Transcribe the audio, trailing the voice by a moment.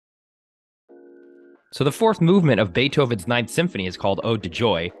So the fourth movement of Beethoven's Ninth Symphony is called Ode to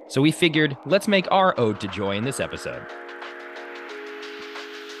Joy, so we figured let's make our Ode to Joy in this episode.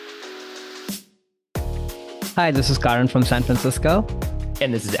 Hi, this is Karan from San Francisco.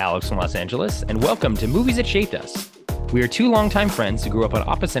 And this is Alex from Los Angeles, and welcome to Movies That Shaped Us. We are two longtime friends who grew up on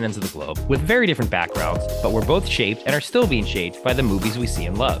opposite ends of the globe with very different backgrounds, but we're both shaped and are still being shaped by the movies we see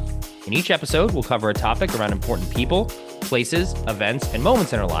and love. In each episode, we'll cover a topic around important people, places, events, and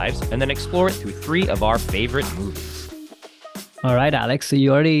moments in our lives, and then explore it through three of our favorite movies. All right, Alex. So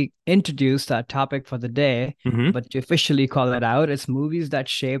you already introduced our topic for the day, but to officially call it out, it's movies that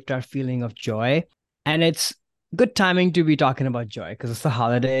shaped our feeling of joy. And it's good timing to be talking about joy because it's the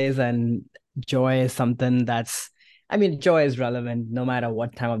holidays and joy is something joy is relevant no matter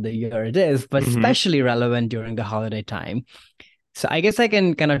what time of the year it is, but especially relevant during the holiday time. So I guess I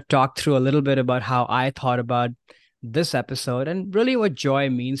can kind of talk through a little bit about how I thought about this episode and really what joy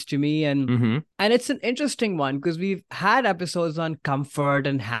means to me. And it's an interesting one because we've had episodes on comfort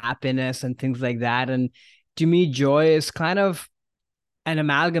and happiness and things like that. And to me, joy is kind of an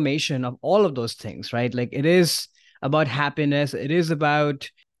amalgamation of all of those things, right? Like it is about happiness. It is about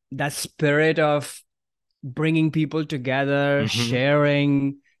that spirit of bringing people together,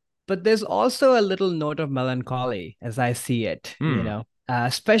 sharing. But there's also a little note of melancholy as I see it,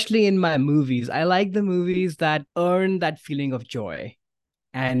 especially in my movies. I like the movies that earn that feeling of joy.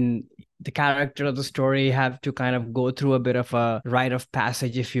 And the character of the story have to kind of go through a bit of a rite of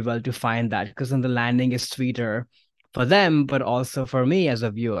passage, if you will, to find that, because then the landing is sweeter for them, but also for me as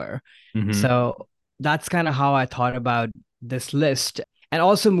a viewer. So that's kind of how I thought about this list. And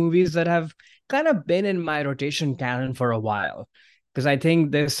also movies that have kind of been in my rotation canon for a while. Because I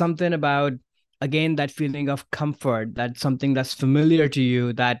think there's something about, again, that feeling of comfort, that's something that's familiar to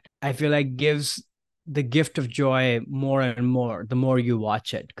you that I feel like gives the gift of joy more and more the more you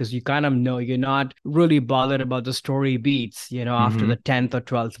watch it. Because you kind of know you're not really bothered about the story beats, after the 10th or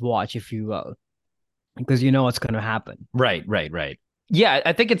 12th watch, if you will, because you know what's going to happen. Right. Yeah,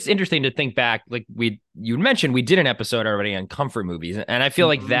 I think it's interesting to think back. Like you mentioned, we did an episode already on comfort movies, and I feel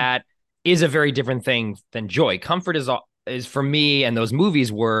like that is a very different thing than joy. Comfort is for me, and those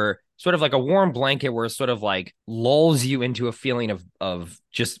movies were sort of like a warm blanket where it sort of like lulls you into a feeling of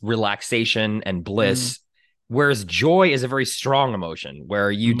just relaxation and bliss. Whereas joy is a very strong emotion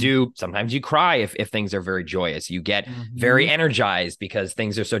where sometimes you cry if things are very joyous. You get very energized because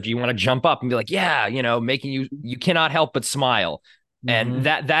things are you want to jump up and be like, yeah, making you cannot help but smile. And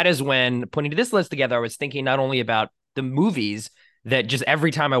that is when putting this list together, I was thinking not only about the movies that just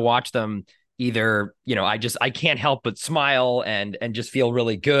every time I watch them, either, I can't help but smile and just feel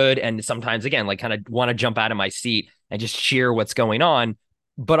really good. And sometimes, again, like kind of want to jump out of my seat and just cheer what's going on.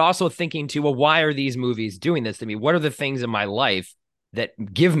 But also thinking too, well, why are these movies doing this to me? What are the things in my life that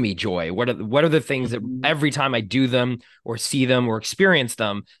give me joy? What are the things that every time I do them or see them or experience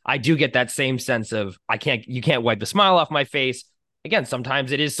them, I do get that same sense of you can't wipe the smile off my face. Again,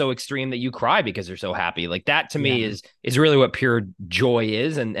 sometimes it is so extreme that you cry because you're so happy. Like that to me is really what pure joy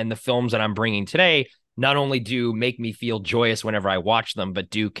is. And the films that I'm bringing today not only do make me feel joyous whenever I watch them,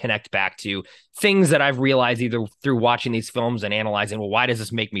 but do connect back to things that I've realized either through watching these films and analyzing, well, why does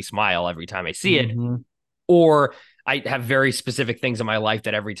this make me smile every time I see it? Or I have very specific things in my life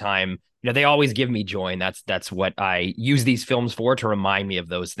that every time, they always give me joy. And that's what I use these films for, to remind me of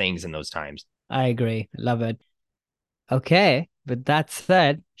those things in those times. I agree. Love it. Okay. With that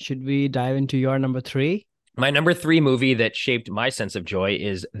said, should we dive into your number 3? My number 3 movie that shaped my sense of joy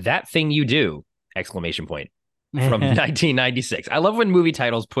is That Thing You Do! Exclamation point, from 1996. I love when movie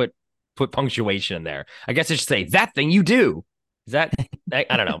titles put punctuation in there. I guess I should say That Thing You Do. Is that, I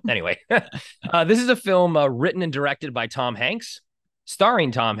don't know. Anyway, this is a film written and directed by Tom Hanks,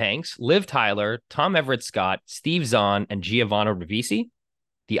 starring Tom Hanks, Liv Tyler, Tom Everett Scott, Steve Zahn, and Giovanni Ribisi.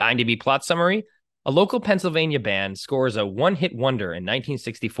 The IMDb plot summary: a local Pennsylvania band scores a one-hit wonder in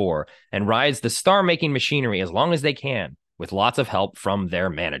 1964 and rides the star-making machinery as long as they can, with lots of help from their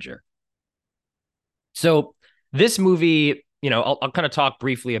manager. So this movie, I'll kind of talk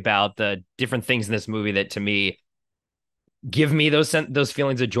briefly about the different things in this movie that to me give me those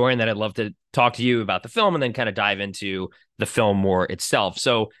feelings of joy, and that I'd love to talk to you about the film and then kind of dive into the film more itself.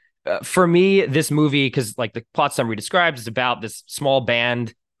 So for me, this movie, because like the plot summary describes, is about this small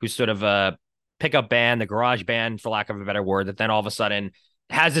band who's sort of a pickup band, the garage band, for lack of a better word, that then all of a sudden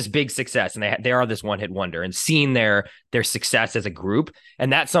has this big success, and they are this one hit wonder, and seeing their success as a group,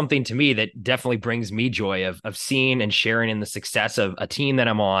 and that's something to me that definitely brings me joy of seeing and sharing in the success of a team that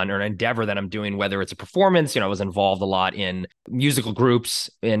I'm on or an endeavor that I'm doing, whether it's a performance. I was involved a lot in musical groups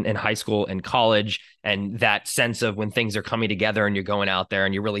in high school and college, and that sense of when things are coming together and you're going out there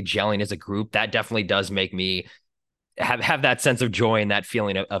and you're really gelling as a group, that definitely does make me have that sense of joy and that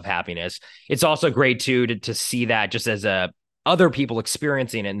feeling of happiness. It's also great too to see that just as a other people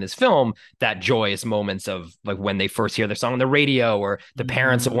experiencing it in this film, that joyous moments of like when they first hear their song on the radio, or the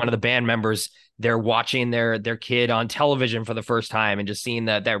parents of one of the band members, they're watching their kid on television for the first time and just seeing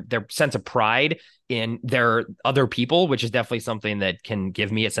that their sense of pride in their other people, which is definitely something that can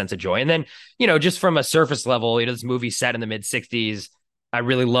give me a sense of joy. And then, just from a surface level, this movie set in the mid 60s. I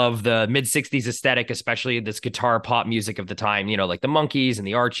really love the mid 60s aesthetic, especially this guitar pop music of the time, like the Monkees and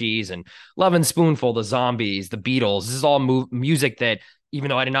the Archies and Lovin' Spoonful, the Zombies, the Beatles. This is all music that, even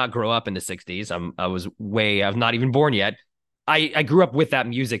though I did not grow up in the 60s, I was not even born yet. I grew up with that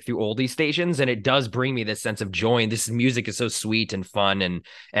music through oldie stations, and it does bring me this sense of joy. And this music is so sweet and fun,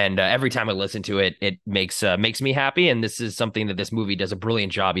 and every time I listen to it, it makes me happy. And this is something that this movie does a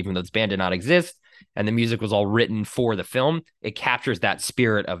brilliant job, even though this band did not exist and the music was all written for the film. It captures that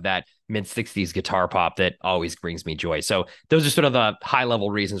spirit of that mid 60s guitar pop that always brings me joy. So those are sort of the high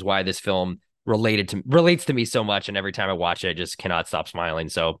level reasons why this film relates to me so much, and every time I watch it, I just cannot stop smiling.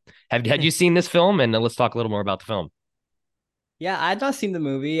 So had you seen this film? And let's talk a little more about the film. Yeah, I'd not seen the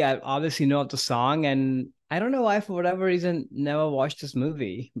movie. I obviously know of the song, and I don't know why, for whatever reason, never watched this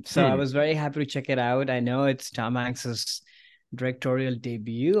movie. So I was very happy to check it out. I know it's Tom Hanks's directorial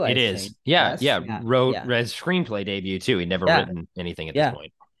debut, It I is. think. Yeah, Yes. yeah. Yeah. Wrote Yeah. his screenplay debut too. He'd never Yeah. written anything at this Yeah.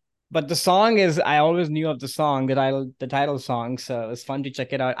 point. But the song is, I always knew of the song, the title song. So it's fun to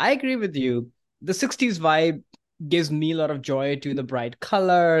check it out. I agree with you. The 60s vibe gives me a lot of joy to the bright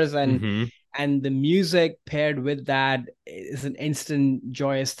colors, Mm-hmm. and the music paired with that is an instant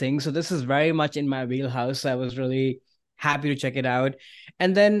joyous thing. So this is very much in my wheelhouse. I was really happy to check it out.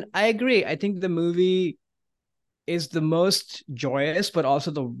 And then I agree. I think the movie is the most joyous, but also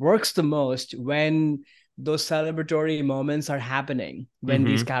the works the most when those celebratory moments are happening, when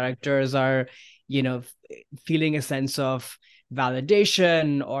these Mm-hmm. characters are, feeling a sense of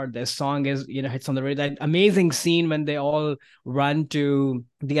validation, or their song is, hits on the radio. That amazing scene when they all run to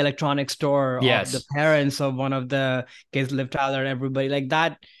the electronic store of the Yes. parents of one of the kids, Liv Tyler, everybody like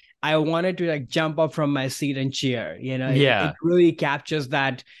that. I wanted to like jump up from my seat and cheer. It Yeah. really captures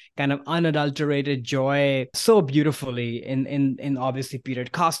that kind of unadulterated joy so beautifully in obviously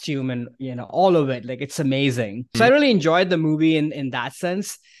period costume, and all of it. Like, it's amazing. So I Mm-hmm. really enjoyed the movie in that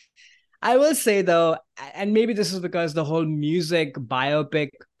sense. I will say though, and maybe this is because the whole music biopic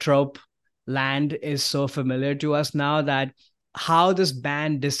trope land is so familiar to us now, that how this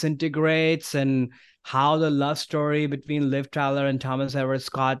band disintegrates, and how the love story between Liv Tyler and Thomas Everett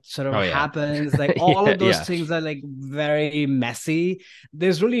Scott sort of Oh yeah. happens, like all Yeah. of those Yeah. things are like very messy.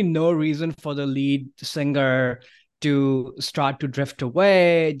 There's really no reason for the lead singer to start to drift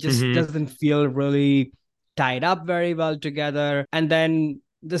away. It just Mm-hmm. doesn't feel really tied up very well together. And then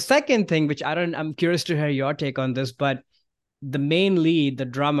the second thing, which I'm curious to hear your take on this, but the main lead, the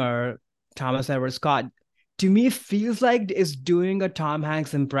drummer, Thomas Everett Scott, to me feels like is doing a Tom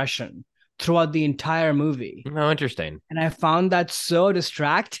Hanks impression throughout the entire movie. Oh, interesting. And I found that so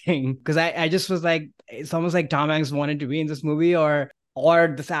distracting because I just was like, it's almost like Tom Hanks wanted to be in this movie, or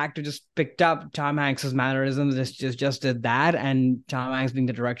this actor just picked up Tom Hanks's mannerisms, just did that. And Tom Hanks, being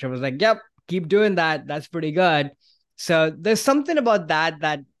the director, was like, yep, keep doing that. That's pretty good. So there's something about that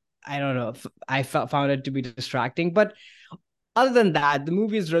I don't know. I found it to be distracting. But other than that, the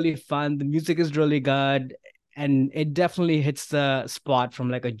movie is really fun. The music is really good. And it definitely hits the spot from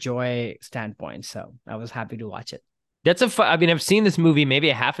like a joy standpoint. So I was happy to watch it. I mean, I've seen this movie maybe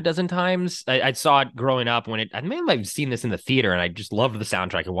a half a dozen times. I saw it growing up I may have seen this in the theater, and I just loved the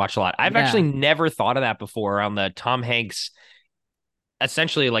soundtrack and watched a lot. I've actually Yeah. never thought of that before on the Tom Hanks,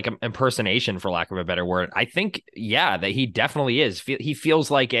 essentially like an impersonation, for lack of a better word. I think, yeah, that he definitely is. He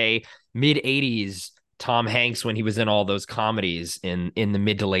feels like a mid 80s Tom Hanks when he was in all those comedies in the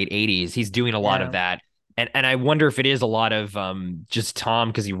mid to late 80s. He's doing a lot of Yeah. that. And I wonder if it is a lot of just Tom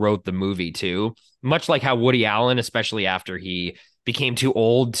because he wrote the movie too. Much like how Woody Allen, especially after he became too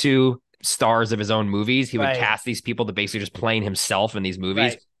old to stars of his own movies, he would Right. cast these people to basically just playing himself in these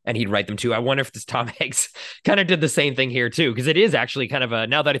movies, Right. and he'd write them too. I wonder if this Tom Hanks kind of did the same thing here too, because it is actually kind of a,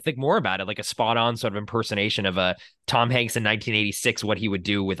 now that I think more about it, like a spot on sort of impersonation of a Tom Hanks in 1986, what he would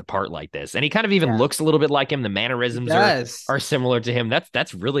do with a part like this. And he kind of even Yeah. looks a little bit like him. The It mannerisms does. are similar to him.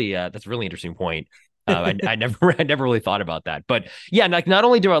 That's really interesting point. I never I never really thought about that, but yeah, like not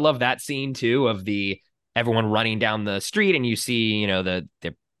only do I love that scene too of the everyone running down the street and you see the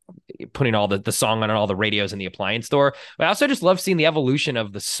putting all the song on all the radios in the appliance store. But I also just love seeing the evolution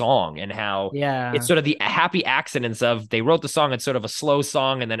of the song and how it's Yeah, sort of the happy accidents of they wrote the song, it's sort of a slow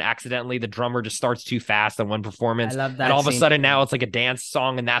song, and then accidentally the drummer just starts too fast on one I performance. love And all that of a scene sudden now too. it's like a dance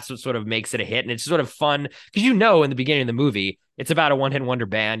song, and that's what sort of makes it a hit. And it's sort of fun because you know in the beginning of the movie, it's about a one-hit wonder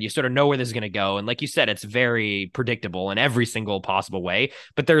band. You sort of know where this is going to go. And like you said, it's very predictable in every single possible way.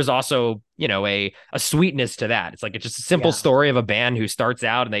 But there's also, a sweetness to that. It's like it's just a simple Yeah, story of a band who starts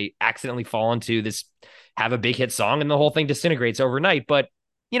out and they accidentally fall into this have a big hit song and the whole thing disintegrates overnight. But,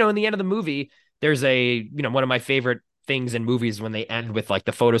 in the end of the movie, there's one of my favorite things in movies when they end with like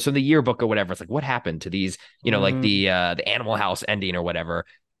the photos from the yearbook or whatever. It's like, what happened to these, like mm, the Animal House ending or whatever.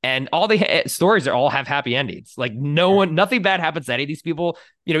 And all the stories are all have happy endings. Like yeah, nothing bad happens to any of these people.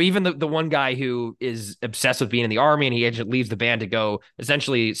 Even the one guy who is obsessed with being in the army and he leaves the band to go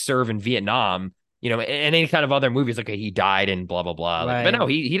essentially serve in Vietnam. In any kind of other movies, like okay, he died and blah blah blah. Like, but no, right.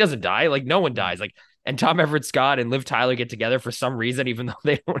 he doesn't die. Like no one dies. Like and Tom Everett Scott and Liv Tyler get together for some reason, even though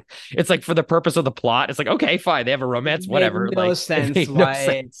they don't. It's like for the purpose of the plot. It's like okay, fine, they have a It romance, made whatever. no Like it sense made no why.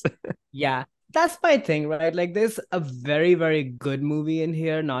 sense. Yeah, that's my thing, right? Like, there's a very, very good movie in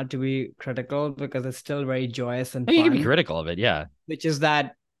here, not to be critical because it's still very joyous and You can be fun, critical of it, yeah, which is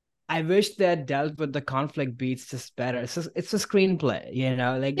that I wish they had dealt with the conflict beats just better. It's a screenplay,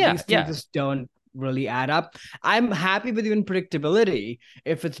 like yeah, these things yeah. just don't really add up. I'm happy with even predictability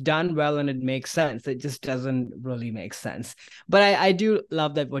if it's done well and it makes sense. It just doesn't really make sense. But I do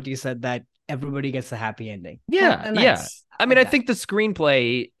love that what you said that everybody gets a happy ending. Yeah, yeah. Nice. I I mean, like I that. think the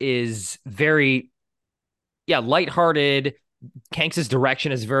screenplay is very, yeah, lighthearted. Hanks's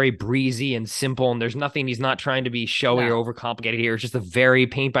direction is very breezy and simple, and there's nothing. He's not trying to be showy or No. overcomplicated here. It's just a very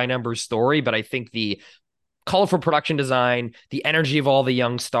paint by numbers story. But I think the colorful production design, the energy of all the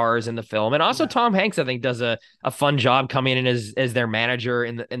young stars in the film, and also Yeah. Tom Hanks, I think, does a fun job coming in as their manager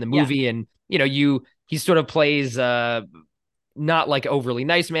in the Yeah. movie, and he sort of plays not like overly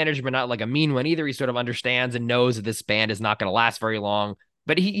nice manager, but not like a mean one either. He sort of understands and knows that this band is not going to last very long.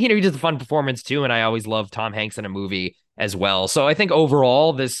 But he does a fun performance too, and I always love Tom Hanks in a movie as well. So I think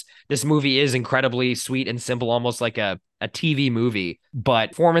overall, this movie is incredibly sweet and simple, almost like a TV movie. But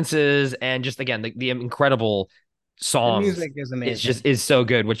performances and just again the incredible The songs music is is amazing. just is so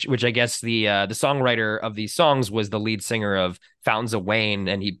good. Which I guess the songwriter of these songs was the lead singer of Fountains of Wayne,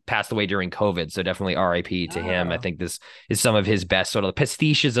 and he passed away during COVID. So definitely R.I.P. to him. I Oh, think this is some of his best sort of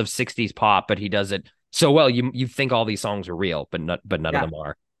pastiches of '60s pop, but he does it so well. You think all these songs are real, but none of yeah. them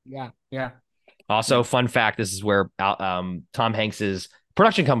are. Yeah. Yeah. Also, No. fun fact: this is where Tom Hanks's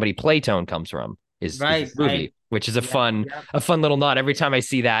production company Playtone comes from. Is Right. this movie, which is Yeah. Yeah. a fun little nod every time I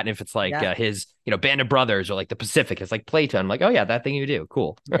see that. And if it's like Yeah. his Band of Brothers or like the Pacific, it's like Playtone. I'm like, oh yeah, that thing you do,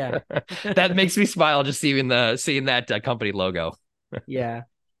 cool. Yeah. That makes me smile just seeing that company logo. Yeah.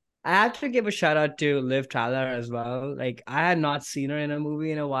 I have to give a shout out to Liv Tyler as well. Like, I had not seen her in a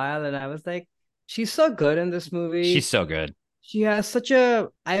movie in a while, and I was like, she's so good in this She's movie. so good. She has such a.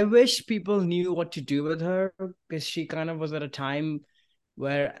 I wish people knew what to do with her because she kind of was at a time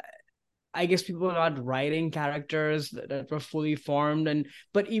where I guess people are not writing characters that were fully formed. And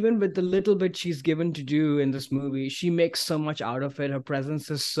but even with the little bit she's given to do in this movie, she makes so much out of it. Her presence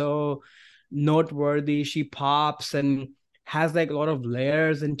is so noteworthy. She pops and has like a lot of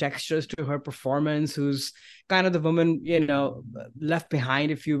layers and textures to her performance, who's kind of the woman, left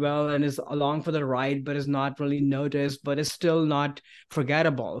behind, if you will, and is along for the ride, but is not really noticed, but is still not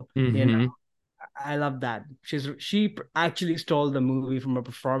forgettable. Mm-hmm. I love that. She actually stole the movie from a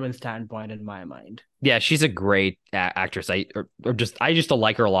performance standpoint in my mind. Yeah, she's a great actress. I used to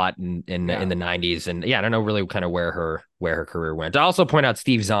like her a lot in Yeah. the '90s, and yeah, I don't know really kind of where her career went. I also point out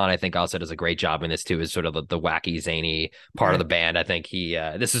Steve Zahn. I think also does a great job in this too. Is sort of the wacky zany part of Yeah. the band. I think he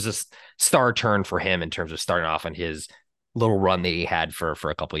this is a star turn for him in terms of starting off on his little run that he had for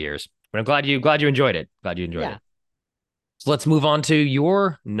a couple of years. But I'm glad you enjoyed it. Glad you enjoyed Yeah. it. So let's move on to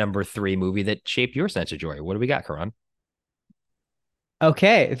your number three movie that shaped your sense of joy. What do we got, Karan?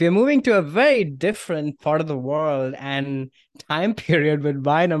 Okay. If you're moving to a very different part of the world and time period with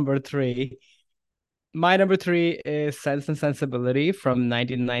my number three is Sense and Sensibility from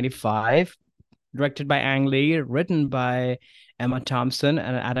 1995, directed by Ang Lee, written by Emma Thompson,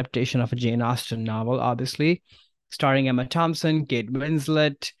 and an adaptation of a Jane Austen novel, obviously, starring Emma Thompson, Kate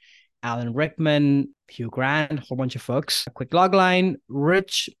Winslet, Alan Rickman, Hugh Grant, a whole bunch of folks. A quick logline: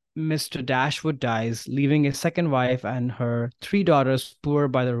 rich Mr. Dashwood dies, leaving his second wife and her three daughters poor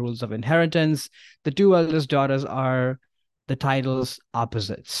by the rules of inheritance. The two eldest daughters are the title's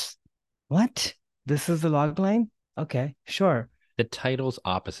opposites. What? This is the log line? Okay, sure. The title's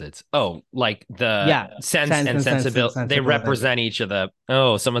opposites. Oh, like the Yeah, sense Sense and and sensibility. They Sensibility. represent each of the.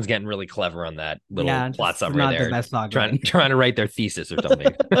 Oh, someone's getting really clever on that little Yeah, plot this is summary not the there. best log Trying line. trying to write their thesis or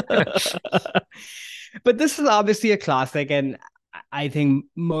something. But this is obviously a classic, and I think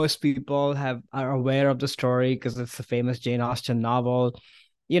most people are aware of the story because it's a famous Jane Austen novel.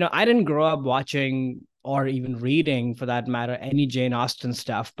 I didn't grow up watching or even reading, for that matter, any Jane Austen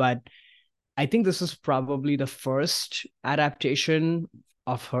stuff, but I think this is probably the first adaptation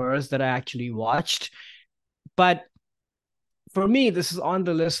of hers that I actually watched. But for me, this is on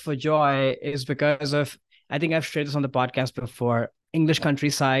the list for joy is because of, I think I've shared this on the podcast before. English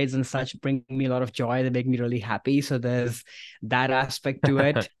countrysides and such bring me a lot of joy. They make me really happy. So there's that aspect to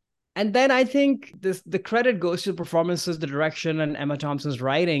it. And then I think the credit goes to the performances, the direction, and Emma Thompson's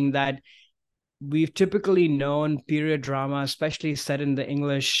writing that we've typically known period drama, especially set in the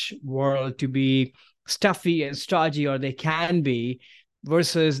English world, to be stuffy and stodgy, or they can be,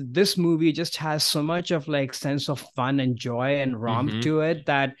 versus this movie just has so much of like sense of fun and joy and romp Hmm. to it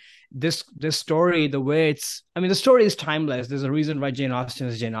that this story, the way I mean, the story is timeless. There's a reason why Jane Austen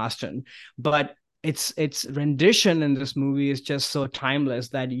is Jane Austen, but its rendition in this movie is just so timeless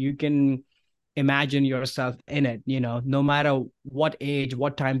that you can imagine yourself in it, no matter what age,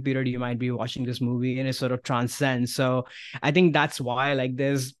 what time period you might be watching this movie, and it sort of transcends. So I think that's why like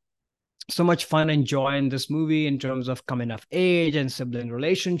there's so much fun and joy in this movie in terms of coming of age and sibling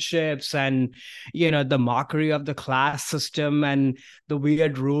relationships and the mockery of the class system and the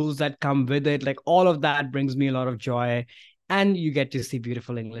weird rules that come with it. Like all of that brings me a lot of joy, and you get to see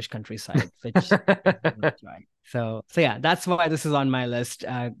beautiful English countryside, which brings me a lot of joy. So yeah, that's why this is on my list.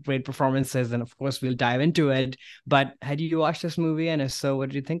 Great performances, and of course we'll dive into it. But had you watched this movie, and if so, what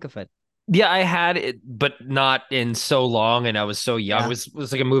did you think of it? Yeah, I had it, but not in so long, and I was so young. Yeah. It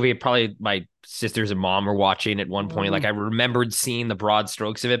was like a movie probably my sisters and mom were watching at one point. Like Mm, I remembered seeing the broad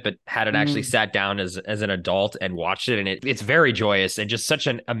strokes of it, but hadn't actually mm, sat down as an adult and watched it. And it's very joyous and just such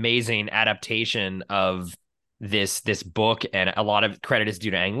an amazing adaptation of this book. And a lot of credit is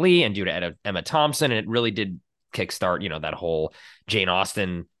due to Ang Lee and due to Emma Thompson. And it really did kickstart, that whole Jane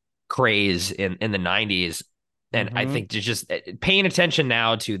Austen craze in the 90s. And I mm-hmm. think just paying attention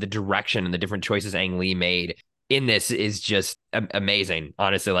now to the direction and the different choices Ang Lee made in this is just amazing.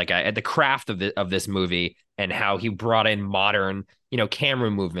 Honestly, like the craft of this movie and how he brought in modern, camera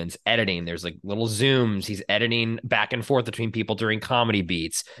movements, editing. There's like little zooms. He's editing back and forth between people during comedy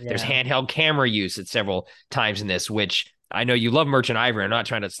beats. There's Yeah. handheld camera use at several times in this, which I know you love Merchant Ivory. I'm not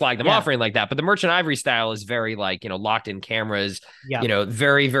trying to slag them off Yeah. or anything like that, but the Merchant Ivory style is very like, locked in cameras, Yeah.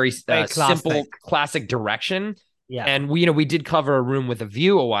 very, very Very classic. simple, classic direction. Yeah. And we did cover a room with a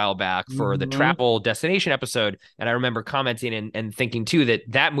view a while back for the Hmm. travel destination episode. And I remember commenting and thinking too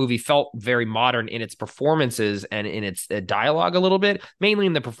that movie felt very modern in its performances and in its dialogue a little bit, mainly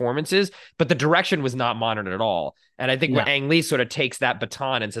in the performances, but the direction was not modern at all. And I think when Yeah. Ang Lee sort of takes that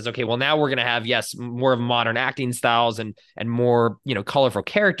baton and says, okay, well, now we're going to have, yes, more of modern acting styles and more, colorful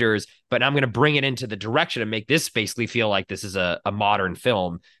characters, but I'm going to bring it into the direction and make this basically feel like this is a modern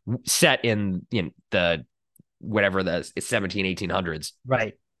film set in, the whatever the 17 1800s.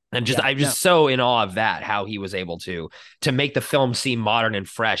 Right. And just Yeah. I'm No. just so in awe of that, how he was able to make the film seem modern and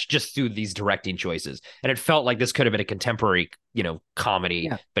fresh just through these directing choices. And it felt like this could have been a contemporary, comedy,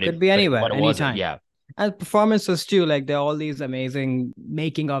 Yeah. but Could be what anywhere, it wasn't. anytime. Yeah. And performances too, like there are all these amazing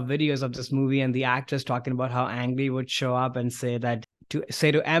making of videos of this movie, and the actors talking about how Ang Lee would show up and say that to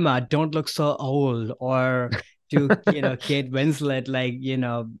say to Emma, "Don't look so old," or to Kate Winslet, like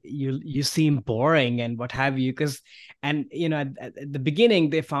you seem boring and what have you. Because and at the beginning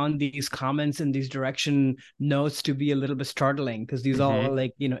they found these comments and these direction notes to be a little bit startling because these are Mm-hmm. all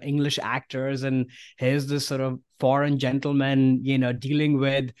like English actors, and here's this sort of foreign gentleman dealing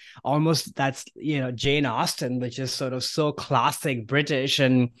with almost that's Jane Austen, which is sort of so classic British.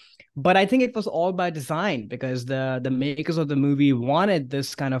 And but I think it was all by design because the makers of the movie wanted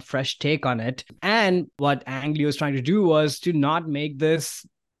this kind of fresh take on it. And what Ang Lee was trying to do was to not make this,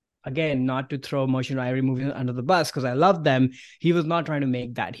 again, not to throw Merchant Ivory movies under the bus because I love them. He was not trying to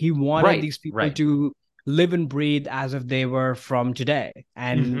make that. He wanted Right. these people Right. to live and breathe as if they were from today.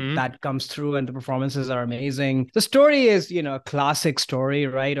 And Mm-hmm. that comes through, and the performances are amazing. The story is, a classic story,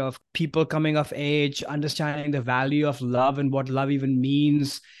 right? Of people coming of age, understanding the value of love and what love even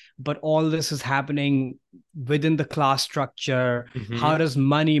means. But all this is happening within the class structure. Mm-hmm. How does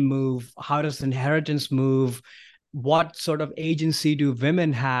money move? How does inheritance move? What sort of agency do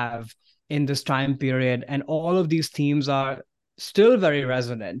women have in this time period? And all of these themes are still very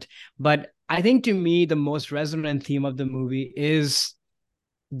resonant. But I think to me, the most resonant theme of the movie is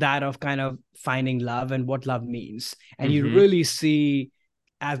that of kind of finding love and what love means. And you Mm-hmm. really see,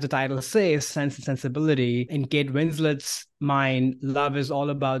 as the title says, Sense and Sensibility. In Kate Winslet's mind, love is all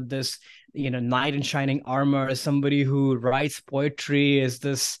about this, knight in shining armor, somebody who writes poetry, is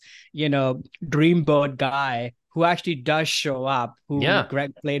this, dreamboat guy who actually does show up, who Yeah.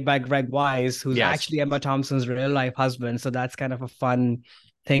 Greg played by Greg Wise, who's Yes. actually Emma Thompson's real life husband. So that's kind of a fun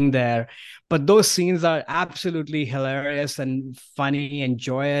thing there. But those scenes are absolutely hilarious and funny and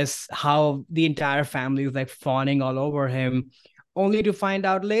joyous. How the entire family is like fawning all over him, only to find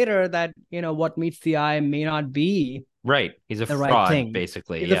out later that, what meets the eye may not be Right. He's a the right fraud, thing.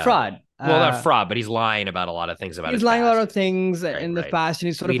 basically. He's a Yeah. fraud. Well, not fraud, but he's lying about a lot of things about He's his lying a lot past. of things Right, in the right. past, and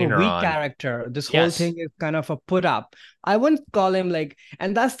he's sort of a Leading her weak on. character. This whole Yes. thing is kind of a put up. I wouldn't call him like,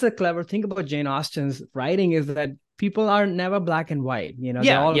 and that's the clever thing about Jane Austen's writing, is that people are never black and white. They're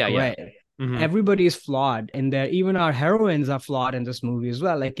Yeah, all yeah, yeah. gray. Mm-hmm. Everybody is flawed in there. Even our heroines are flawed in this movie as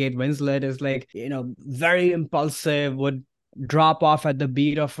well. Like Kate Winslet is like, very impulsive, would drop off at the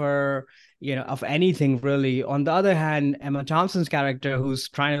beat of her, of anything really. On the other hand, Emma Thompson's character, who's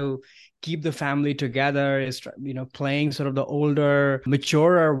trying to keep the family together, is playing sort of the older,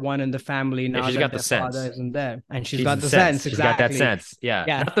 maturer one in the family Yeah, now she's that got the their father sense. isn't there, and she's She's got the the sense. sense. She's got that Exactly. sense. Yeah.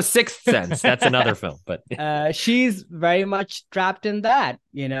 Yeah. Not the sixth sense. That's another film, but She's very much trapped in that,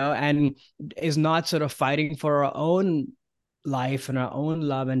 and is not sort of fighting for her own life and her own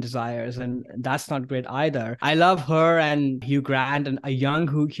love and desires. And that's not great either. I love her and Hugh Grant, and a young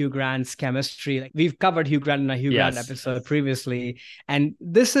Hugh Grant's chemistry. Like, we've covered Hugh Grant in a Hugh Grant yes. episode previously. And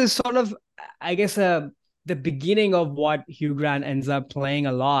this is sort of, I guess, the beginning of what Hugh Grant ends up playing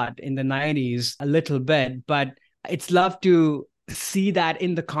a lot in the 90s, a little bit. But it's love to see that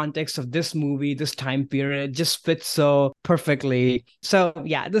in the context of this movie, this time period, just fits so perfectly. So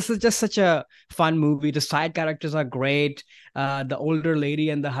yeah, this is just such a fun movie. The side characters are great. The older lady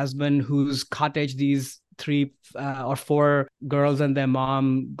and the husband whose cottage these three or four girls and their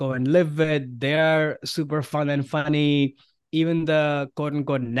mom go and live with, they're super fun and funny. Even the quote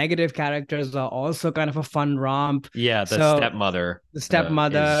unquote negative characters are also kind of a fun romp. Yeah, the So stepmother the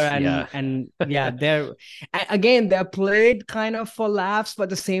stepmother, is yeah. and yeah, they're, again, they're played kind of for laughs, but at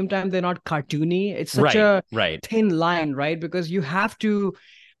the same time they're not cartoony. It's such Right, a right. thin line, right? Because you have to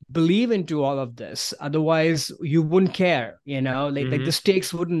believe into all of this, otherwise you wouldn't care, like the Mm-hmm.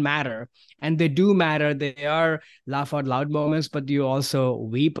 stakes wouldn't matter. And they do matter. They are laugh out loud moments, but you also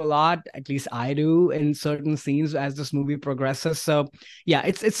weep a lot, at least I do, in certain scenes as this movie progresses. So yeah,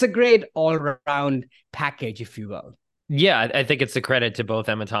 it's a great all-round package, if you will. Yeah, I think it's a credit to both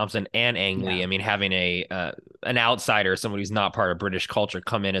Emma Thompson and Ang Lee. Yeah. I mean, having a an outsider, someone who's not part of British culture,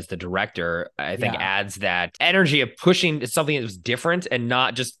 come in as the director, I think Yeah. adds that energy of pushing something that was different and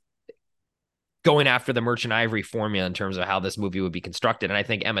not just going after the Merchant Ivory formula in terms of how this movie would be constructed. And I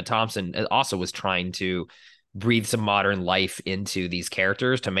think Emma Thompson also was trying to breathe some modern life into these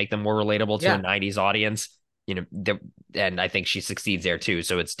characters to make them more relatable to a Yeah. 90s audience. And I think she succeeds there too.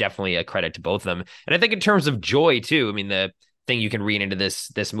 So it's definitely a credit to both of them. And I think in terms of joy too, I mean, the thing you can read into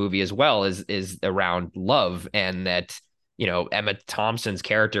this movie as well is around love, and that Emma Thompson's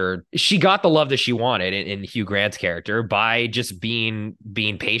character, she got the love that she wanted in Hugh Grant's character by just being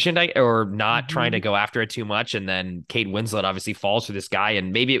patient, or not trying to Mhm. go after it too much. And then Kate Winslet obviously falls for this guy,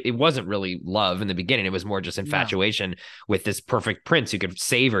 and maybe it wasn't really love in the beginning. It was more just No. infatuation with this perfect prince who could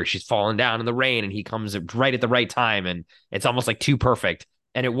save her. She's fallen down in the rain, and he comes right at the right time, and it's almost like too perfect.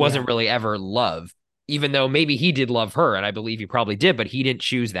 And it Yeah. wasn't really ever love, even though maybe he did love her, and I believe he probably did, but he didn't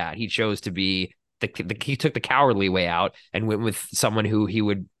choose that. He chose to be he took the cowardly way out and went with someone who he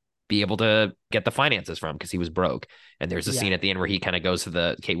would be able to get the finances from because he was broke. And there's a Yeah. scene at the end where he kind of goes to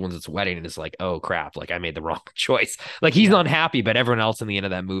the Kate Winslet's wedding and is like, "Oh crap! Like I made the wrong choice." Like he's Yeah. not happy, but everyone else in the end of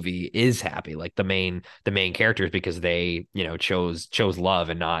that movie is happy. Like the main characters, because they chose love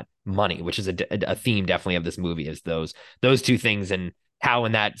and not money, which is a theme definitely of this movie, is those two things, and how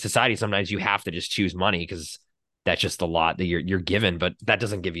in that society sometimes you have to just choose money because that's just a lot that you're given, but that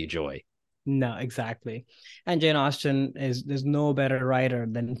doesn't give you joy. No, exactly. And Jane Austen there's no better writer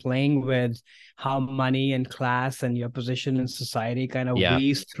than playing with how money and class and your position in society kind of Yeah.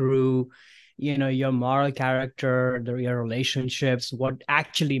 weaves through, your moral character, your relationships, what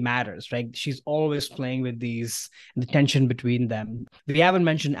actually matters, right? She's always playing with the tension between them. We haven't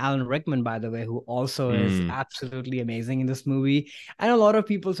mentioned Alan Rickman, by the way, who also is Mm. absolutely amazing in this movie. I know a lot of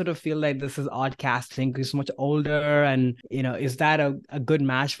people sort of feel like this is odd casting because he's much older, and is that a good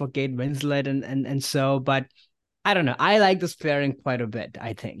match for Kate Winslet, and so, but I don't know. I like this pairing quite a bit,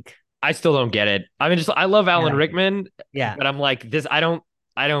 I think. I still don't get it. I mean, just I love I Alan like it. Rickman, Yeah. but I'm like this. I don't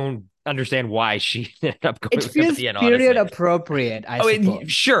understand why she ended up It going with him at feels the end, period honestly. appropriate, I Oh,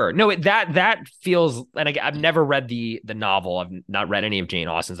 suppose. sure. No, that feels, and I've never read the novel. I've not read any of Jane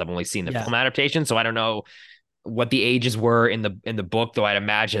Austen's. I've only seen the Yeah. film adaptation, so I don't know what the ages were in the book. Though I'd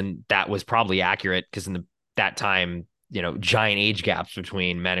imagine that was probably accurate because in that time, giant age gaps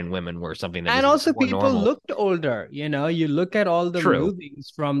between men and women were something that And was also, more people normal. looked older. You look at all the True.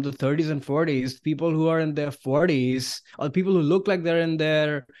 movies from the 30s and 40s, people who are in their 40s, or people who look like they're in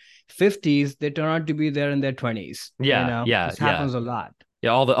their 50s, they turn out to be there in their 20s. Yeah, yeah, This yeah, happens a lot.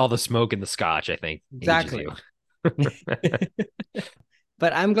 yeah. All the smoke and the scotch, I think, ages you. Exactly.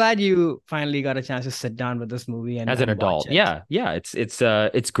 But I'm glad you finally got a chance to sit down with this movie and, As an watch adult. it. Yeah, yeah,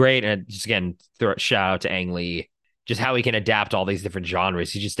 it's great, and just again, shout out to Ang Lee, just how he can adapt all these different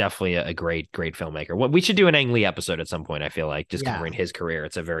genres. He's just definitely a great filmmaker. Well, we should do an Ang Lee episode at some point. I feel like just Yeah, covering his career.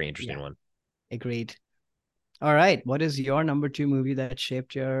 It's a very interesting yeah, one. agreed. All right. What is your number two movie that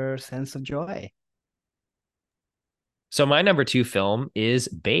shaped your sense of joy? So my number two film is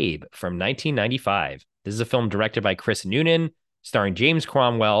Babe from 1995. This is a film directed by Chris Noonan, starring James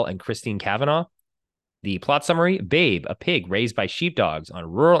Cromwell and Christine Cavanaugh. The plot summary: Babe, a pig raised by sheepdogs on a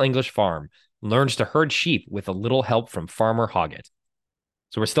rural English farm, learns to herd sheep with a little help from Farmer Hoggett.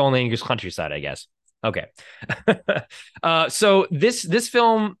 So we're still in the English countryside, I guess. Okay. So this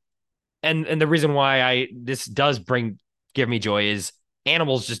film, and the reason why I this does give me joy is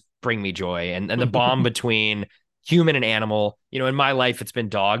animals just bring me joy, and the bond between human and animal. In my life it's been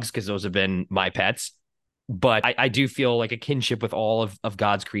dogs because those have been my pets, but I do feel like a kinship with all of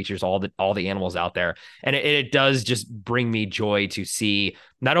God's creatures, all the animals out there. And it does just bring me joy to see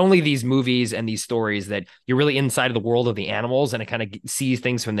not only these movies and these stories that you're really inside of the world of the animals and it kind of sees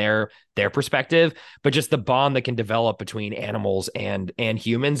things from their perspective, but just the bond that can develop between animals and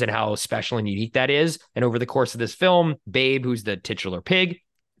humans and how special and unique that is. And over the course of this film, Babe, who's the titular pig,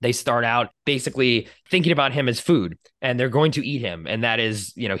 they start out basically thinking about him as food and they're going to eat him. And that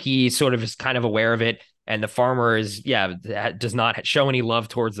is, he sort of is kind of aware of it. And the farmer does not show any love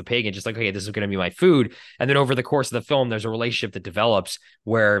towards the pig and just like, okay, this is going to be my food. And then over the course of the film, there's a relationship that develops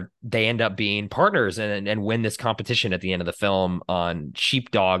where they end up being partners and win this competition at the end of the film on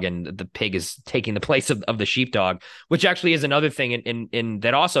sheepdog. And the pig is taking the place of the sheepdog, which actually is another thing in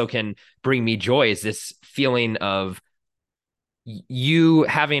that also can bring me joy is this feeling of you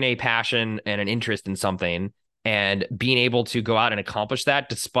having a passion and an interest in something and being able to go out and accomplish that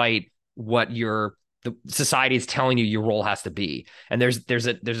despite what the society is telling you your role has to be. And there's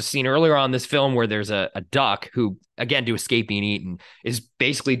a scene earlier on in this film where there's a duck who, again, to escape being eaten, is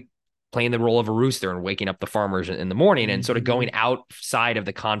basically playing the role of a rooster and waking up the farmers in the morning and sort of Mhm. going outside of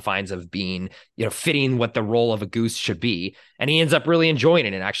the confines of being, fitting what the role of a goose should be. And he ends up really enjoying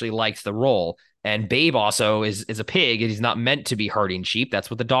it and actually likes the role. And Babe also is a pig, and he's not meant to be herding sheep.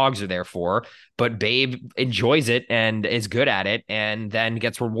 That's what the dogs are there for. But Babe enjoys it and is good at it, and then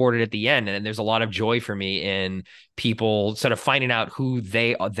gets rewarded at the end. And there's a lot of joy for me in people sort of finding out who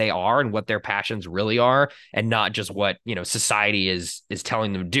they are and what their passions really are, and not just what society is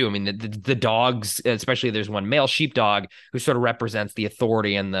telling them to do. I mean, the dogs, especially there's one male sheepdog who sort of represents the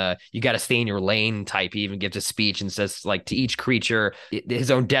authority and the you got to stay in your lane type. He even gives a speech and says like to each creature his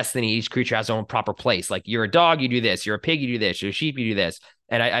own destiny. Each creature has their own proper place. Like you're a dog, you do this. You're a pig, you do this. You're a sheep, you do this.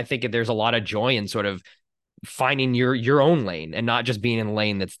 And I think there's a lot of joy in sort of finding your own lane and not just being in the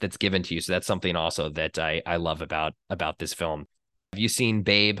lane that's given to you. So that's something also that I love about this film. Have you seen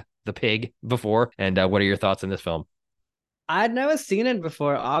Babe the pig before? And what are your thoughts on this film? I'd never seen it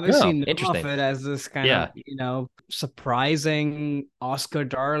before. Obviously, Oh, know of interesting. it as this kind of, Yeah. surprising Oscar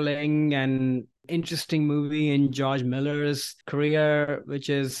darling and interesting movie in George Miller's career, which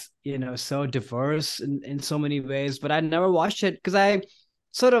is, so diverse in so many ways. But I never watched it because I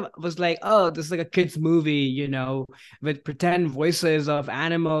sort of was like, oh, this is like a kid's movie, with pretend voices of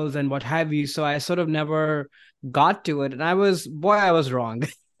animals and what have you. So I sort of never got to it. And I was wrong.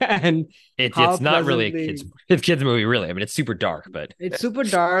 And how It's not really a kids pleasantly kids movie, really. I mean, it's super dark, but it's super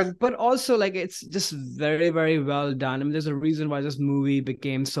dark, but also like it's just very, very well done. I mean, there's a reason why this movie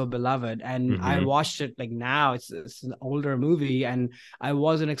became so beloved. And I mm-hmm, watched it like now, it's an older movie, and I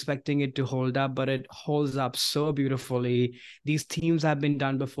wasn't expecting it to hold up, but it holds up so beautifully. These themes have been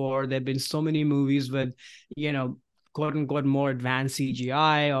done before. There have been so many movies with, quote unquote, more advanced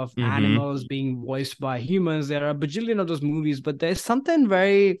CGI of mm-hmm, animals being voiced by humans. There are a bajillion of those movies, but there's something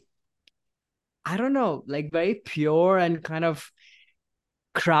very, I don't know, like very pure and kind of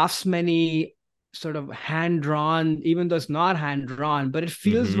craftsman sort of hand drawn, even though it's not hand drawn, but it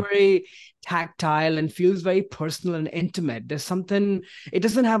feels mm-hmm. very tactile and feels very personal and intimate. There's something, it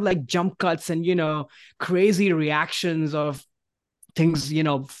doesn't have like jump cuts and, crazy reactions of things,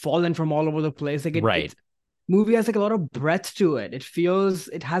 falling from all over the place. Like Right. it movie has like a lot of breadth to it.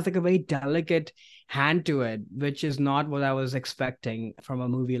 It has like a very delicate hand to it, which is not what I was expecting from a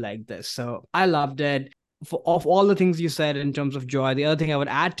movie like this. So I loved it. Of all the things you said in terms of joy, the other thing I would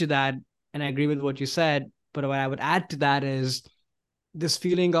add to that, and I agree with what you said, but what I would add to that is this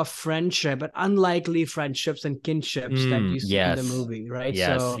feeling of friendship, but unlikely friendships and kinships that you see in the Yes. movie, right?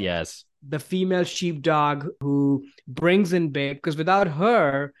 Yes. So Yes. the female sheepdog who brings in Babe, because without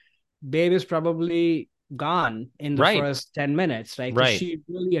her, Babe is probably gone in the Right. first 10 minutes, right? Because Right. she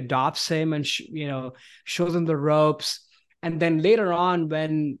really adopts him and, shows him the ropes. And then later on,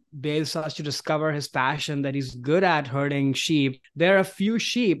 when Babe starts to discover his passion that he's good at herding sheep, there are a few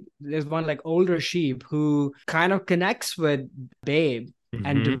sheep. There's one like older sheep who kind of connects with Babe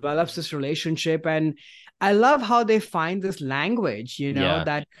and Hmm. develops this relationship. And I love how they find this language, Yeah.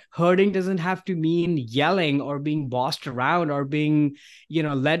 that herding doesn't have to mean yelling or being bossed around or being,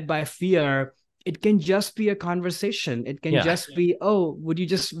 led by fear. It can just be a conversation. It can Yeah. just be, oh, would you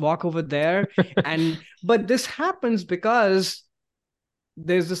just walk over there? But this happens because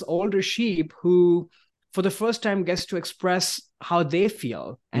there's this older sheep who, for the first time, gets to express how they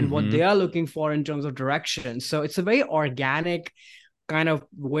feel and what they Hmm. are looking for in terms of direction. So it's a very organic kind of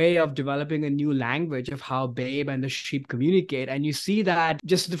way of developing a new language of how Babe and the sheep communicate. And you see that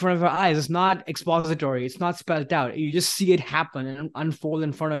just in front of your eyes. It's not expository, it's not spelled out. You just see it happen and unfold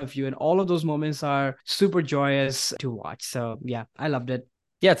in front of you. And all of those moments are super joyous to watch. So yeah, I loved it.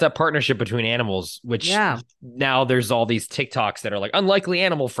 Yeah, it's that partnership between animals, which Yeah. now there's all these TikToks that are like unlikely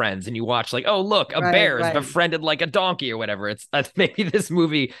animal friends, and you watch like, oh look, a Right, bear is right. befriended like a donkey or whatever. It's maybe this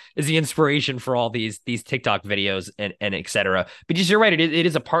movie is the inspiration for all these TikTok videos and etc. But just you're right, it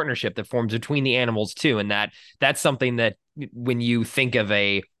is a partnership that forms between the animals too, and that's something that when you think of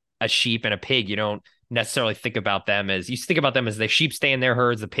a sheep and a pig, you don't necessarily think about them as you think about them as the sheep stay in their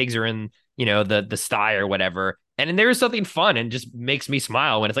herds, the pigs are in the sty or whatever. And there is something fun and just makes me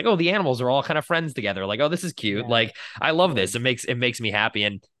smile when it's like, oh, the animals are all kind of friends together. Like, oh, this is cute. Yeah. Like, I love Cool. this. It makes me happy.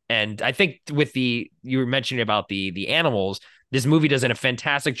 And I think with you were mentioning about the animals, this movie does a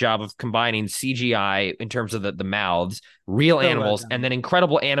fantastic job of combining CGI in terms of the mouths, real So well animals, and done. then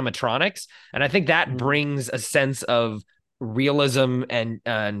incredible animatronics. And I think that Mm. brings a sense of realism and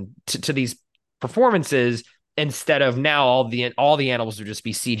to these performances instead of now all the animals would just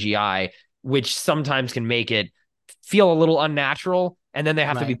be CGI, which sometimes can make it feel a little unnatural. And then they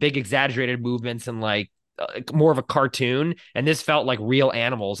have to be Right. big exaggerated movements and like more of a cartoon. And this felt like real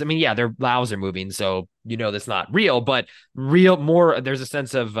animals. I mean, yeah, their mouths are moving, so that's not real, but real more. There's a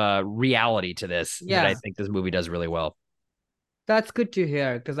sense of reality to this that I Yeah. think this movie does really well. That's good to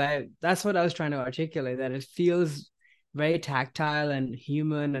hear because that's what I was trying to articulate, that it feels very tactile and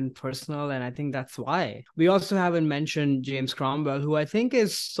human and personal. And I think that's why. We also haven't mentioned James Cromwell, who I think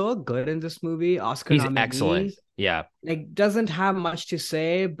is so good in this movie, Oscar He's excellent. nominee. Yeah. Like doesn't have much to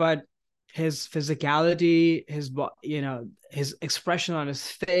say, but his physicality, his expression on his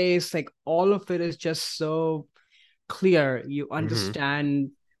face, like all of it is just so clear. You Hmm.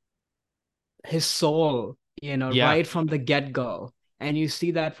 understand his soul, Yeah. right from the get-go. And you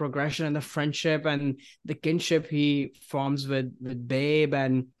see that progression and the friendship and the kinship he forms with Babe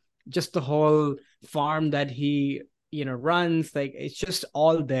and just the whole farm that he, runs. Like it's just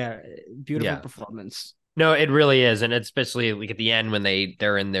all there. Beautiful Yeah. performance. No, it really is, and especially like at the end when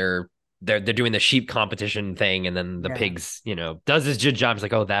they're in they're doing the sheep competition thing, and then the Yeah. pigs, does his good job. It's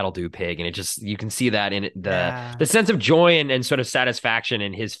like, oh, that'll do, pig, and it just you can see that in the Yeah. sense of joy and sort of satisfaction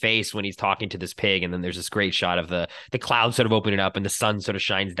in his face when he's talking to this pig, and then there's this great shot of the clouds sort of opening up and the sun sort of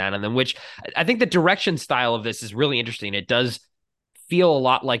shines down on them, which I think the direction style of this is really interesting. It does feel a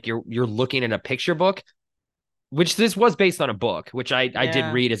lot like you're looking at a picture book, which this was based on a book, which I did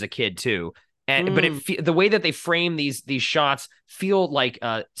Yeah. read as a kid too. But Mm, the way that they frame these shots feel like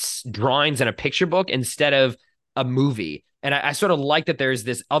drawings in a picture book instead of a movie. And I sort of like that there's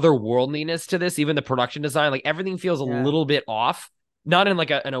this otherworldliness to this, even the production design. Like everything feels a yeah. little bit off, not in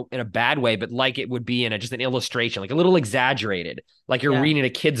like in a bad way, but like it would be in just an illustration, like a little exaggerated, like you're Yeah. reading a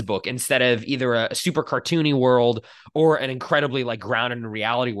kid's book instead of either a super cartoony world or an incredibly like grounded in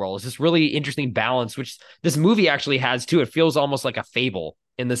reality world. It's this really interesting balance, which this movie actually has too. It feels almost like a fable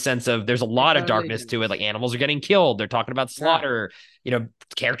in the sense of there's a It lot of totally darkness to it. does. Like animals are getting killed. They're talking about Yeah. slaughter.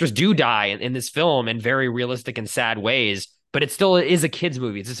 Characters do die in this film in very realistic and sad ways, but it still is a kid's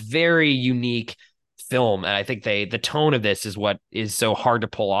movie. It's this very unique film. And I think the tone of this is what is so hard to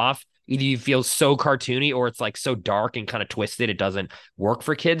pull off. Either you feel so cartoony or it's like so dark and kind of twisted. It doesn't work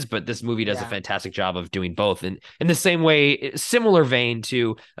for kids, but this movie does a fantastic job of doing both. And in the same way, similar vein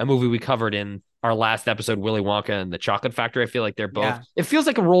to a movie we covered in our last episode, Willy Wonka and the Chocolate Factory. I feel like they're both. Yeah, It feels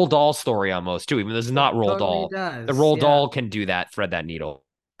like a Roald Dahl story almost too, even though this is it not Roald totally Dahl. The does. Roald Yeah, Dahl can do that, thread that needle.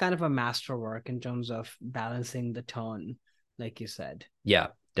 kind of a masterwork in terms of balancing the tone, like you said. Yeah,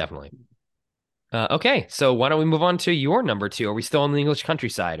 definitely. Okay, so why don't we move on to your number two? Are we still in the English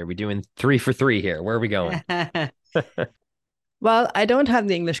countryside? Are we doing three for three here? Where are we going? Well, I don't have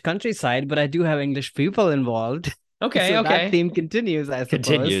the English countryside, but I do have English people involved. Okay, So that okay. theme continues, I suppose.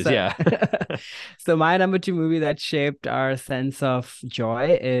 Continues, So, yeah. so my number two movie that shaped our sense of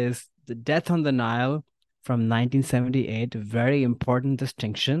joy is The Death on the Nile from 1978. Very important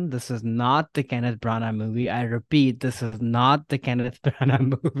distinction. This is not the Kenneth Branagh movie. I repeat, this is not the Kenneth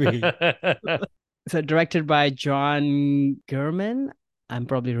Branagh movie. So directed by John Gurman. I'm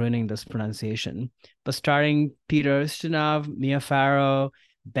probably ruining this pronunciation, but starring Peter Ustinov, Mia Farrow,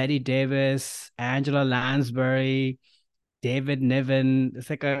 Betty Davis, Angela Lansbury, David Niven. It's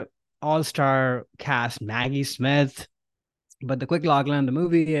like a all-star cast. Maggie Smith. But the quick logline of the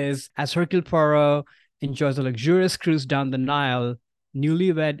movie is as Hercule Poirot enjoys a luxurious cruise down the Nile,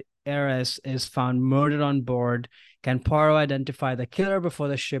 newlywed heiress is found murdered on board. Can Poirot identify the killer before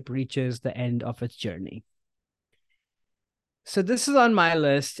the ship reaches the end of its journey? So this is on my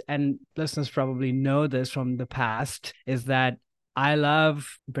list, and listeners probably know this from the past, is that I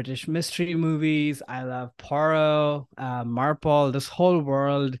love British mystery movies. I love Poirot, Marpole. This whole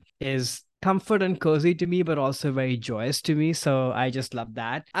world is comfort and cozy to me, but also very joyous to me. So I just love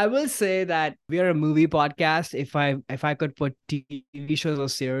that. I will say that we are a movie podcast. If I could put TV shows or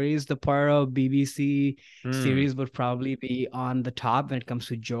series, the Poirot BBC Hmm. series would probably be on the top when it comes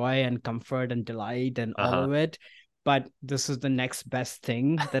to joy and comfort and delight and all Uh-huh. of it. But this is the next best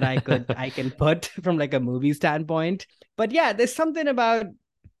thing that I can put from like a movie standpoint. But yeah, there's something about,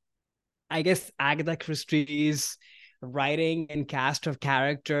 I guess, Agatha Christie's writing and cast of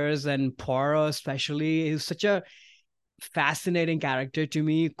characters, and Poirot especially is such a fascinating character to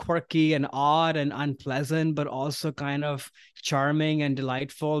me, quirky and odd and unpleasant, but also kind of charming and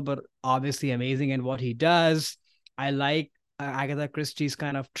delightful, but obviously amazing in what he does. I like Agatha Christie's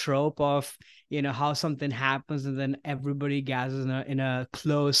kind of trope of, how something happens and then everybody gathers in a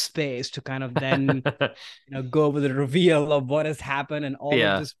closed space to kind of then go over the reveal of what has happened, and all of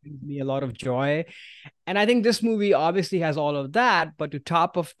Yeah. this brings me a lot of joy. And I think this movie obviously has all of that, but to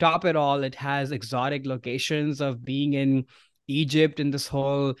top it all, it has exotic locations of being in Egypt, in this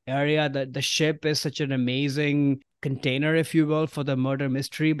whole area. That the ship is such an amazing container, if you will, for the murder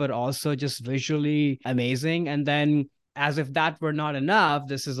mystery, but also just visually amazing. And then, as if that were not enough,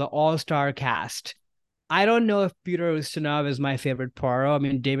 this is an all-star cast. I don't know if Peter Ustinov is my favorite Poirot. I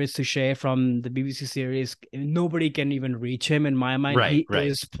mean, David Suchet from the BBC series, nobody can even reach him in my mind. Right, He right.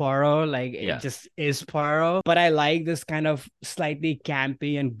 is Poirot, like it Yeah. just is Poirot. But I like this kind of slightly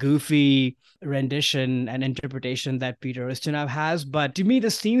campy and goofy rendition and interpretation that Peter Ustinov has. But to me, the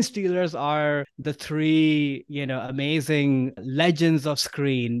scene stealers are the three, amazing legends of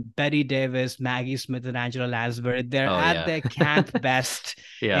screen: Betty Davis, Maggie Smith, and Angela Lansbury. They're Oh at yeah. their camp best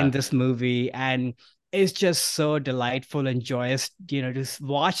in Yeah. this movie, and it's just so delightful and joyous, to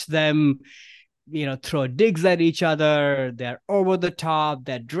watch them, throw digs at each other. They're over the top.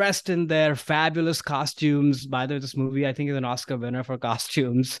 They're dressed in their fabulous costumes. By the way, this movie, I think, is an Oscar winner for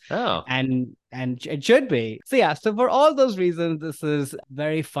costumes. Oh. And it should be. So yeah, so for all those reasons, this is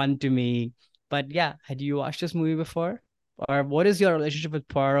very fun to me. But yeah, had you watched this movie before? Or what is your relationship with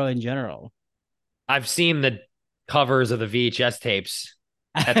Poirot in general? I've seen the covers of the VHS tapes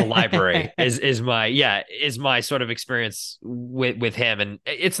at the library is my sort of experience with him. And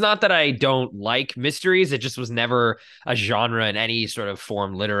it's not that I don't like mysteries, it just was never a genre in any sort of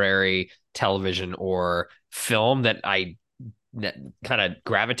form, literary, television, or film, that I kind of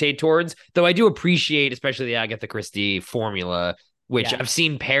gravitate towards. Though I do appreciate especially the Agatha Christie formula, which Yeah. I've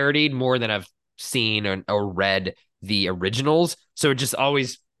seen parodied more than I've seen or read the originals. So it just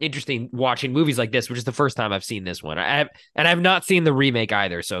always interesting watching movies like this, which is the first time I've seen this one. I've not seen the remake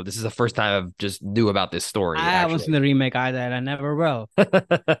either, so this is the first time I've just knew about this I story haven't seen actually. the remake either, and I never will.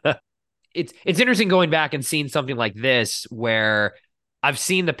 It's interesting going back and seeing something like this where I've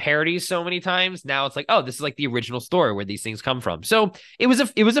seen the parodies so many times. Now it's like, oh, this is like the original story where these things come from. So it was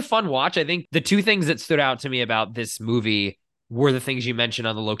a fun watch. I think the two things that stood out to me about this movie were the things you mentioned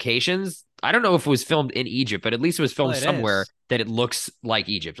on the locations. I don't know if it was filmed in Egypt, but at least it was Oh, filmed it somewhere is. that it looks like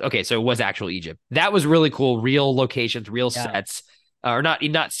Egypt. Okay, so it was actual Egypt. That was really cool. Real locations, real Yeah. sets, or not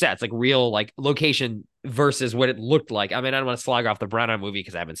sets, like real like location versus what it looked like. I mean, I don't want to slag off the Brown movie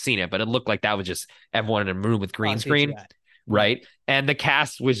because I haven't seen it, but it looked like that was just everyone in a room with Oh, green screen, CGI. Yeah. right? And the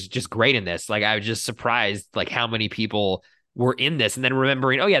cast was just great in this. Like I was just surprised like how many people were in this, and then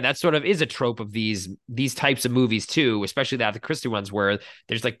remembering, oh yeah, that sort of is a trope of these types of movies too, especially the Agatha Christie ones where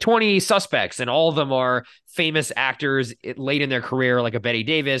there's like 20 suspects and all of them are famous actors late in their career, like a Betty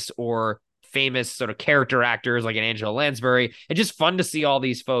Davis, or famous sort of character actors like an Angela Lansbury. It's just fun to see all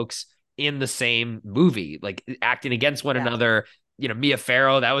these folks in the same movie, like acting against one Yeah. another. Mia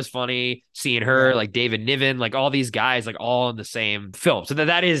Farrow, that was funny seeing her, Yeah. like David Niven, like all these guys, like all in the same film. So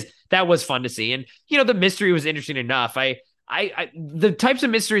that was fun to see. And, the mystery was interesting enough. The types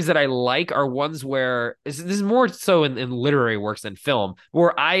of mysteries that I like are ones where this is more so in literary works than film,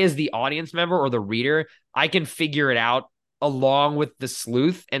 where I, as the audience member or the reader, I can figure it out along with the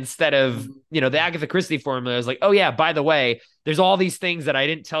sleuth instead of, the Agatha Christie formula is like, oh yeah, by the way, there's all these things that I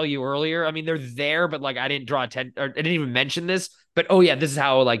didn't tell you earlier. I mean, they're there, but like I didn't draw attention or I didn't even mention this. But oh yeah, this is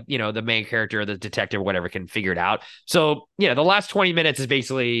how like, the main character or the detective or whatever can figure it out. So yeah, the last 20 minutes is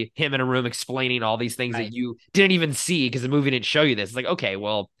basically him in a room explaining all these things that Right. you didn't even see because the movie didn't show you this. It's like, okay,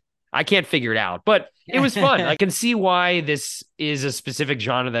 well, I can't figure it out, but it was fun. I can see why this is a specific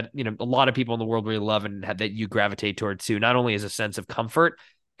genre that, a lot of people in the world really love and that you gravitate towards too, not only as a sense of comfort,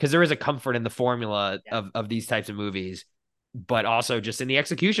 because there is a comfort in the formula Yeah. of these types of movies, but also just in the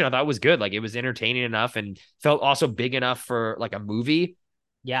execution. I thought it was good. Like it was entertaining enough and felt also big enough for like a movie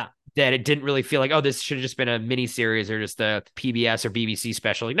Yeah. that it didn't really feel like, oh, this should have just been a mini series or just a PBS or BBC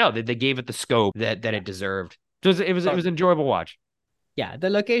special. Like, no, they gave it the scope that Yeah. it deserved. So it was an enjoyable watch. Yeah, the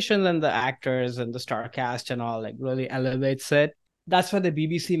locations and the actors and the star cast and all like really elevates it. That's why the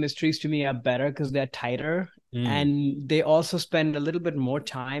BBC mysteries to me are better because they're tighter Mm. and they also spend a little bit more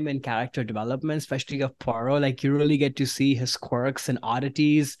time in character development, especially of Poirot. Like you really get to see his quirks and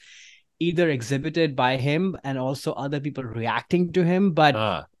oddities either exhibited by him and also other people reacting to him. But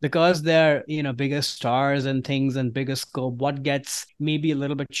Uh, because they're, bigger stars and things and bigger scope, what gets maybe a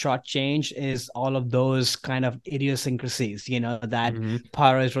little bit shortchanged is all of those kind of idiosyncrasies, that mhm.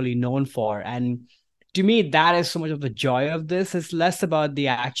 Poirot is really known for. And to me, that is so much of the joy of this. It's less about the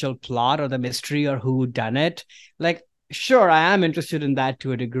actual plot or the mystery or who done it. Like, sure, I am interested in that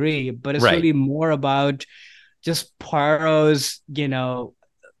to a degree, but it's Right. really more about just Poirot's,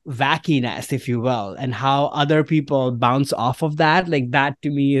 wackiness, if you will, and how other people bounce off of that. Like that to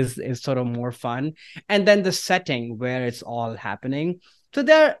me is sort of more fun. And then the setting where it's all happening. So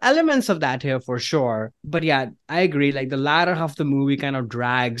there are elements of that here for sure. But yeah, I agree. Like the latter half of the movie kind of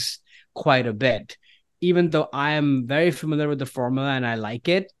drags quite a bit. Even though I am very familiar with the formula and I like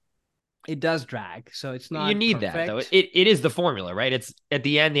it, it does drag. So it's You not need that though. perfect. It is the formula, right? It's at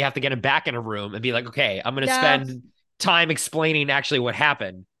the end, you have to get him back in a room and be like, okay, I'm going to Yeah, spend time explaining actually what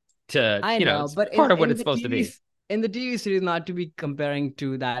happened to, I know, it's but part of what it's supposed to be. In the TV series, not to be comparing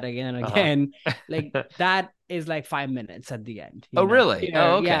to that again and Uh again, like huh. that is like 5 minutes at the end. Oh, really? Here,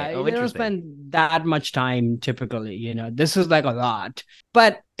 Oh, yeah, okay. Oh, they don't interesting. spend that much time typically. This is like a lot,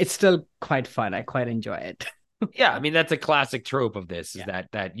 but it's still quite fun. I quite enjoy it. Yeah, I mean that's a classic trope of this is Yeah,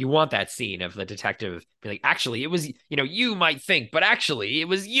 that you want that scene of the detective be like, actually, it was, you might think, but actually it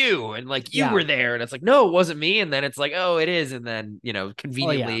was you, and like you yeah, were there, and it's like, no, it wasn't me, and then it's like, oh, it is, and then oh yeah,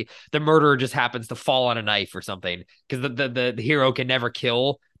 conveniently the murderer just happens to fall on a knife or something because the hero can never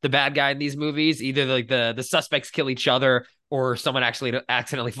kill the bad guy in these movies. Either like the suspects kill each other or someone actually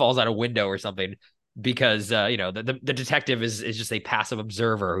accidentally falls out a window or something because the detective is just a passive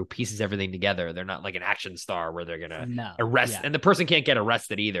observer who pieces everything together. They're not like an action star where they're gonna no, arrest, yeah, and the person can't get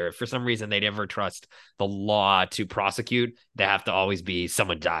arrested either. If for some reason they never trust the law to prosecute, they have to always be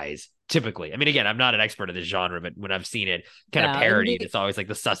someone dies. Typically, I mean, again, I'm not an expert of this genre, but when I've seen it kind of yeah. In parodied, the it's always like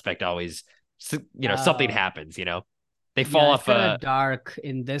the suspect always, something uh, happens. They Yeah, fall it's off kind a. of dark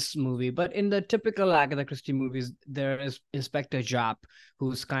in this movie, but in the typical Agatha Christie movies, there is Inspector Japp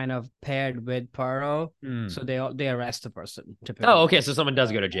who's kind of paired with Poirot, Hmm. so they arrest the person Oh, okay. typically. So someone does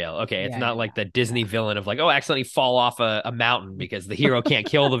So go to jail. Okay. It's yeah, not yeah, like the yeah, Disney villain of like, oh, accidentally fall off a mountain because the hero can't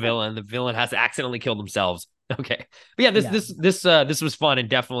kill the villain. The villain has to accidentally kill themselves. Okay. But yeah, this yeah. this this uh this was fun and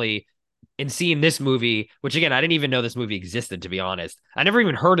definitely in seeing this movie, which again, I didn't even know this movie existed, to be honest. I never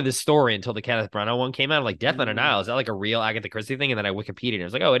even heard of this story until the Kenneth Branagh one came out. I'm like, Death on a Mm, Nile, is that like a real Agatha Christie thing? And then I Wikipedia and I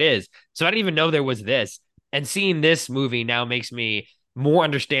was like, oh, it is. So I didn't even know there was this. And seeing this movie now makes me more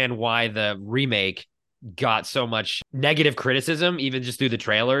understand why the remake got so much negative criticism, even just through the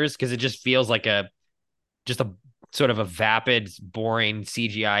trailers, because it just feels like just a sort of a vapid, boring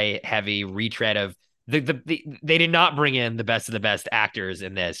CGI heavy retread of they did not bring in the best of the best actors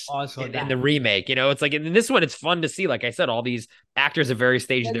in this also in the that. remake. It's like in this one, it's fun to see. Like I said, all these actors at various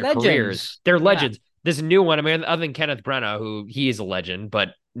stages of They're their careers, legends. they're Yeah. legends. This new one, I mean, other than Kenneth Branagh, who he is a legend, but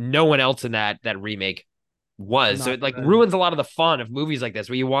no one else in that remake was. So Not it like really. ruins a lot of the fun of movies like this,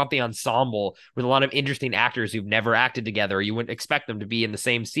 where you want the ensemble with a lot of interesting actors who've never acted together. Or you wouldn't expect them to be in the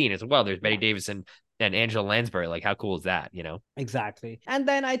same scene as well. There's Betty Yeah. Davis and Angela Lansbury. Like, how cool is that? Exactly. And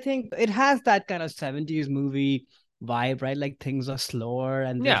then I think it has that kind of 70s movie vibe, right? Like things are slower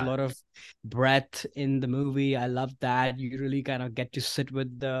and there's a Yeah. lot of breath in the movie. I love that. You really kind of get to sit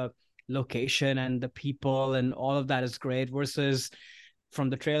with the location and the people, and all of that is great. Versus from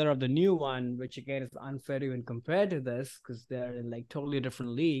the trailer of the new one, which again is unfair to even compare to this because they're in like totally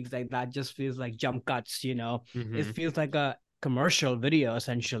different leagues. Like that just feels like jump cuts, you know. It Mm-hmm. feels like a commercial video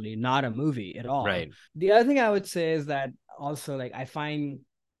essentially, not a movie at all. Right. The other thing I would say is that also, like, I find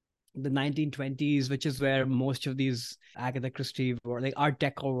the 1920s, which is where most of these Agatha Christie or like Art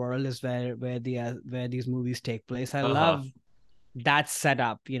Deco world is where these movies take place. I Uh-huh. love that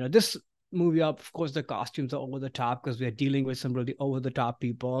setup. You know, this movie, of course, the costumes are over the top because we're dealing with some really over the top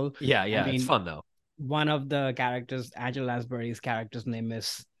people. Yeah, I yeah. It's mean, fun though. one of the characters, Angela Lansbury's character's name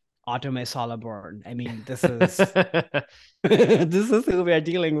is Otome Solaborn. I mean, this is this is who we are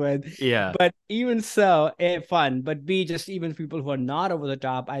dealing with. Yeah, But even so, A, fun, but B, just even people who are not over the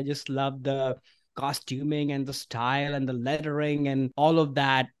top, I just love the costuming and the style and the lettering and all of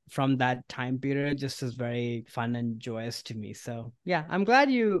that from that time period just is very fun and joyous to me. So yeah, I'm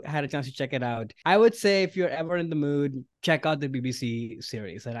glad you had a chance to check it out. I would say if you're ever in the mood, check out the BBC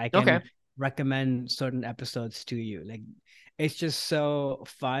series, and I okay. can recommend certain episodes to you. Like it's just so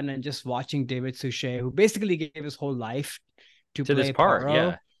fun, and just watching David Suchet, who basically gave his whole life to To this play part, Poirot,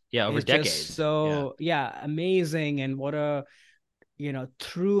 yeah. Yeah, over is just decades. Yeah. so, yeah, amazing. And what a,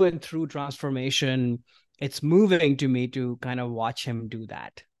 through and through transformation. It's moving to me to kind of watch him do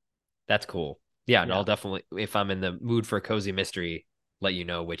that. That's cool. Yeah, and I'll Yeah. definitely, if I'm in the mood for a cozy mystery, let you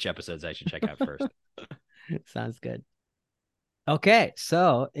know which episodes I should check out first. Sounds good. Okay,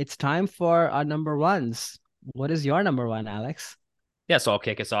 so it's time for our number ones. What is your number one, Alex? Yeah, so I'll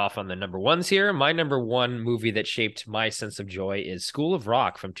kick us off on the number ones here. My number one movie that shaped my sense of joy is School of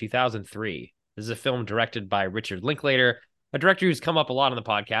Rock from 2003. This is a film directed by Richard Linklater, a director who's come up a lot on the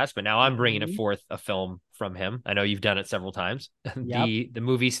podcast, but now I'm bringing Mhm. forth a film from him. I know you've done it several times. Yep. The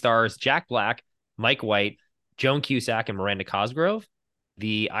movie stars Jack Black, Mike White, Joan Cusack, and Miranda Cosgrove.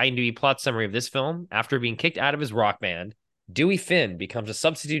 The IMDb plot summary of this film: after being kicked out of his rock band, Dewey Finn becomes a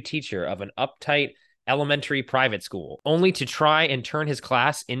substitute teacher of an uptight elementary private school, only to try and turn his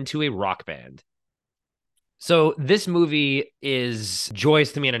class into a rock band. So this movie is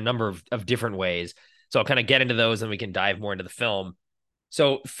joyous to me in a number of different ways. So I'll kind of get into those and we can dive more into the film.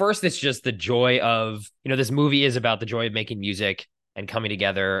 So first, it's just the joy of, this movie is about the joy of making music and coming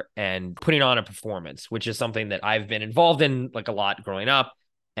together and putting on a performance, which is something that I've been involved in like a lot growing up.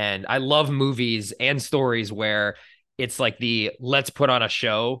 And I love movies and stories where it's like the let's put on a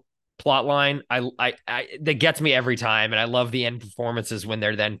show plot line. I that gets me every time. And I love the end performances when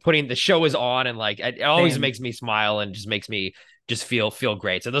they're then putting the show is on, and like it always Same. makes me smile and just makes me just feel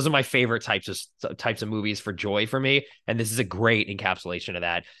great. So those are my favorite types of movies for joy for me, and this is a great encapsulation of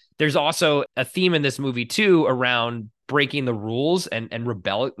that. There's also a theme in this movie too around breaking the rules and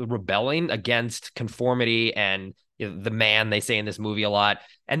rebelling against conformity and the man, they say in this movie a lot.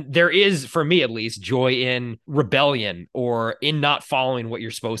 And there is, for me at least, joy in rebellion or in not following what you're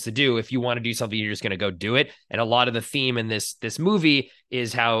supposed to do. If you want to do something, you're just going to go do it. And a lot of the theme in this movie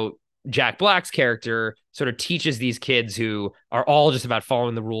is how Jack Black's character sort of teaches these kids who are all just about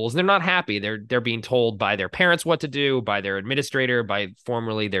following the rules. And they're not happy. They're being told by their parents what to do, by their administrator, by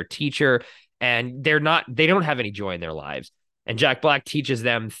formerly their teacher, and they don't have any joy in their lives. And Jack Black teaches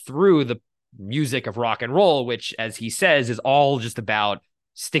them through the music of rock and roll, which, as he says, is all just about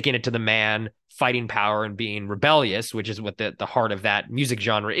sticking it to the man, fighting power, and being rebellious, which is what the heart of that music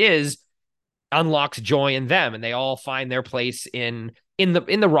genre is, unlocks joy in them, and they all find their place in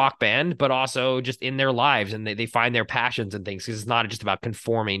the rock band, but also just in their lives, and they find their passions and things, because it's not just about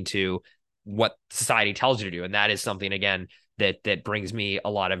conforming to what society tells you to do. And that is something, again, that brings me a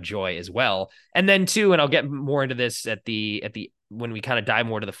lot of joy as well. And then too, and I'll get more into this at the when we kind of dive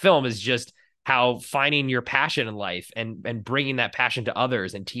more to the film, is just how finding your passion in life and bringing that passion to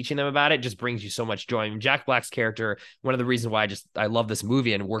others and teaching them about it just brings you so much joy. I mean, Jack Black's character, one of the reasons why I love this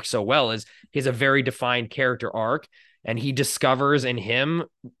movie and works so well, is he has a very defined character arc, and he discovers in him,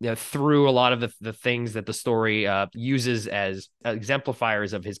 through a lot of the things that the story uses as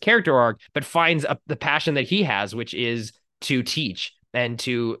exemplifiers of his character arc, but finds the passion that he has, which is to teach and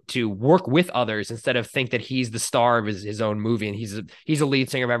to work with others instead of think that he's the star of his own movie and he's a lead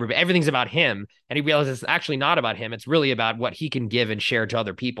singer of everybody. Everything's about him, and he realizes it's actually not about him. It's really about what he can give and share to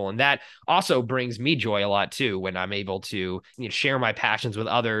other people, and that also brings me joy a lot too when I'm able to share my passions with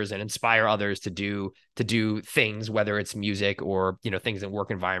others and inspire others to do things, whether it's music or things in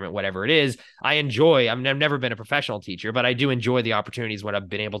work environment, whatever it is. I enjoy. I've never been a professional teacher, but I do enjoy the opportunities when I've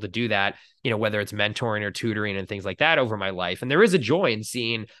been able to do that. Whether it's mentoring or tutoring and things like that over my life. And there is a joy in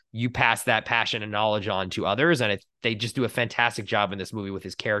seeing you pass that passion and knowledge on to others. And they just do a fantastic job in this movie with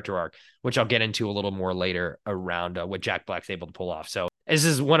his character arc, which I'll get into a little more later around what Jack Black's able to pull off. So this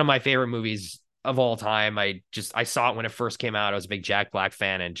is one of my favorite movies of all time. I saw it when it first came out. I was a big Jack Black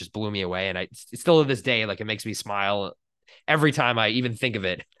fan and just blew me away. And I still to this day, like, it makes me smile every time I even think of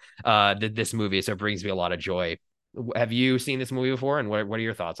it. This movie, so it brings me a lot of joy. Have you seen this movie before, and what are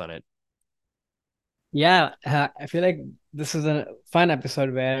your thoughts on it? Yeah, I feel like this is a fun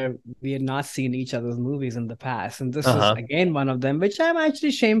episode where we had not seen each other's movies in the past. And this is Uh-huh. again one of them, which I'm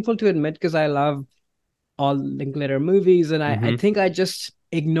actually shameful to admit because I love all Linklater movies. And I Mm-hmm. think I just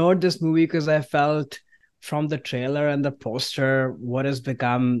ignored this movie because I felt from the trailer and the poster what has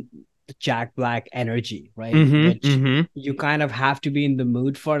become the Jack Black energy, right? Mm-hmm. Which Mm-hmm. you kind of have to be in the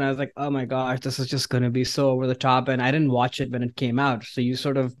mood for. And I was like, oh my gosh, this is just going to be so over the top. And I didn't watch it when it came out. So you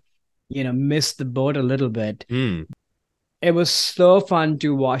sort of, missed the boat a little bit. Mm. It was so fun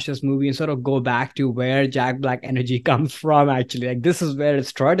to watch this movie and sort of go back to where Jack Black energy comes from, actually. Like, this is where it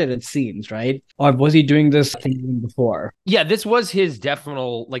started, it seems, right? Or was he doing this thing before? Yeah, this was his definite,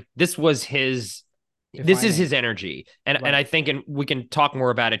 like, this is Defining. his energy. And I Right. think, and we can talk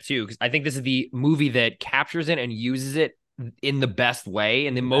more about it too, because I think this is the movie that captures it and uses it in the best way,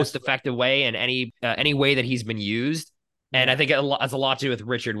 in the The most best way. effective way, and any way that he's been used. And I Yeah. think it has a lot to do with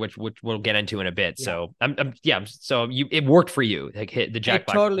Richard, which we'll get into in a bit. Yeah. So yeah. So it worked for you, like, hit the Jack It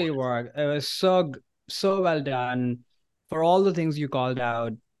Black totally performance. worked. It was so well done for all the things you called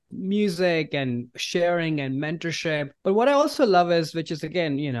out, music and sharing and mentorship. But what I also love is, which is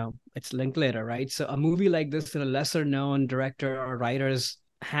again, it's Linklater, right? So a movie like this in a lesser known director or writer's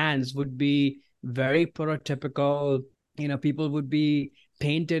hands would be very prototypical. People would be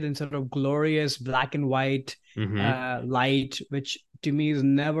painted in sort of glorious black and white Mm-hmm. light, which to me is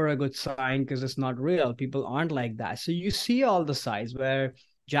never a good sign because it's not real. People aren't like that. So you see all the sides where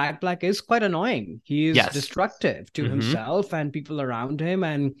Jack Black is quite annoying. He is Yes. destructive to Mm-hmm. himself and people around him.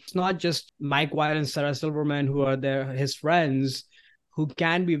 And it's not just Mike White and Sarah Silverman who are there, his friends, who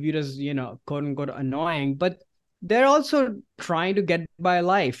can be viewed as, quote unquote, annoying, but they're also trying to get by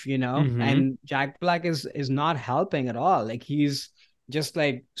life. Mm-hmm. And Jack Black is not helping at all. Like, he's just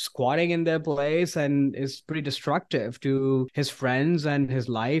like squatting in their place and is pretty destructive to his friends and his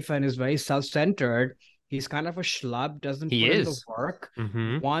life and is very self-centered. He's kind of a schlub, doesn't He put in the is. work,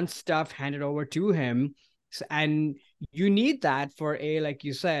 Mm-hmm. wants stuff handed over to him. And you need that for like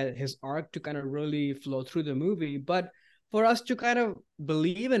you said, his arc to kind of really flow through the movie. But for us to kind of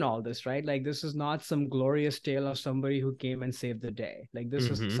believe in all this, right? Like, this is not some glorious tale of somebody who came and saved the day. Like, this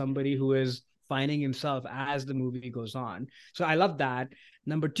is Mm-hmm. somebody who is finding himself as the movie goes on. So I love that.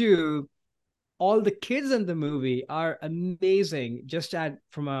 Number two, all the kids in the movie are amazing, just at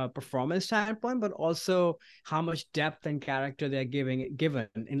from a performance standpoint, but also how much depth and character they're given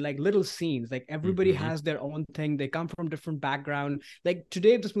in like little scenes. Like, everybody Mm-hmm. has their own thing. They come from different background. Like,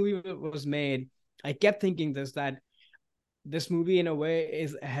 today, if this movie was made, I kept thinking that this movie in a way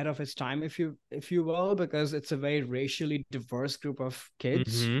is ahead of its time, if you will, because it's a very racially diverse group of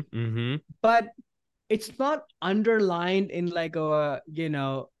kids, Mm-hmm. Mm-hmm. but it's not underlined in like a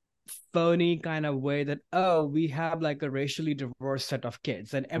phony kind of way that, oh, we have like a racially diverse set of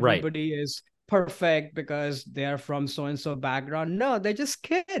kids and Right. everybody is perfect because they're from so and so background. No, they're just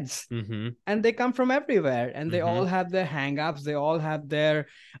kids Mm-hmm. and they come from everywhere and they Mm-hmm. all have their hangups, they all have their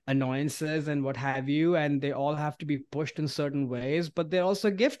annoyances and what have you, and they all have to be pushed in certain ways, but they're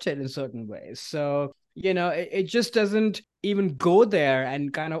also gifted in certain ways. So it just doesn't even go there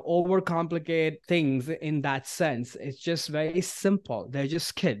and kind of overcomplicate things in that sense. It's just very simple. They're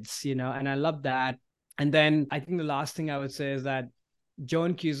just kids, and I love that. And then I think the last thing I would say is that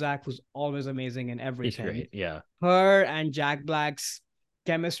Joan Cusack was always amazing in He's everything. great. Yeah. Her and Jack Black's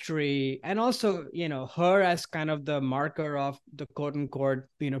chemistry, and also, her as kind of the marker of the quote unquote,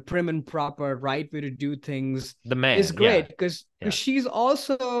 prim and proper right way to do things The is man. Yeah. great because Yeah. she's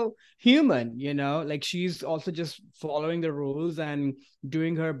also human, like she's also just following the rules and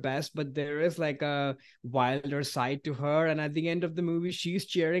doing her best, but there is like a wilder side to her. And at the end of the movie, she's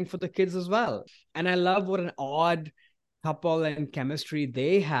cheering for the kids as well. And I love what an odd couple and chemistry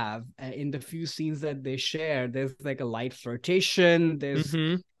they have in the few scenes that they share. There's like a light flirtation, there's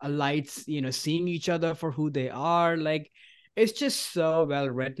Mm-hmm. a light, seeing each other for who they are. Like, it's just so well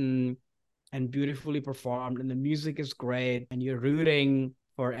written and beautifully performed, and the music is great, and you're rooting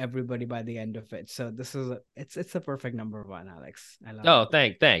for everybody by the end of it. So it's a perfect number one, Alex. I love it.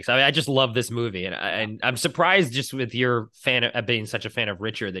 Oh, thanks. I mean, I just love this movie, and I'm surprised just with your fan of being such a fan of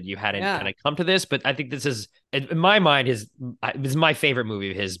Richard that you hadn't kind Yeah. of come to this. But I think this is, in my mind, is my favorite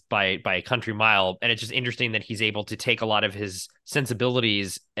movie of his by a country mile, and it's just interesting that he's able to take a lot of his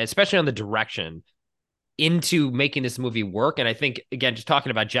sensibilities, especially on the direction, into making this movie work. And I think, again, just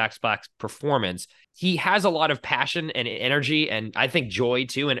talking about Jack Black's performance, he has a lot of passion and energy, and I think joy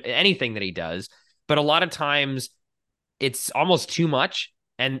too, in anything that he does. But a lot of times it's almost too much,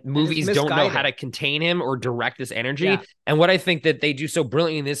 and And it's movies don't know how misguided. to contain him or direct this Yeah. energy. And what I think that they do so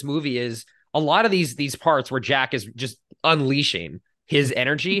brilliantly in this movie is a lot of these parts where Jack is just unleashing his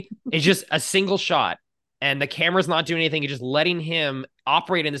energy is just a single shot, and the camera's not doing anything. You're just letting him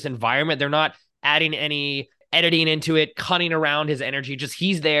operate in this environment. They're not adding any editing into it, cutting around his energy. Just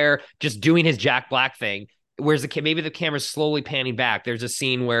he's there, just doing his Jack Black thing. Whereas maybe the camera's slowly panning back. There's a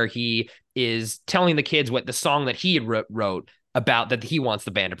scene where he is telling the kids what the song that he had wrote about, that he wants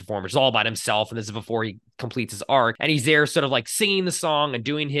the band to perform. It's all about himself, and this is before he completes his arc. And he's there, sort of like singing the song and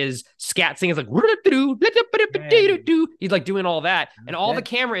doing his scat sing. It's like Yeah. he's like doing all that, and all the Good.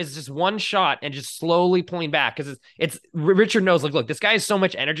 camera is just one shot and just slowly pulling back because it's Richard knows, like, look, this guy has so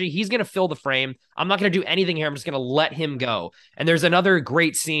much energy. He's gonna fill the frame. I'm not gonna do anything here. I'm just gonna let him go. And there's another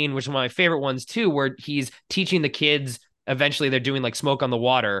great scene, which is one of my favorite ones too, where he's teaching the kids. Eventually, they're doing like Smoke on the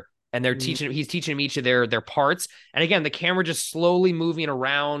Water, and he's teaching them each of their parts. And again, the camera just slowly moving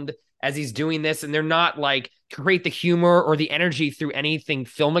around as he's doing this, and they're not like create the humor or the energy through anything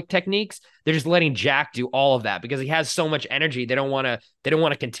filmic techniques. They're just letting Jack do all of that because he has so much energy. They don't want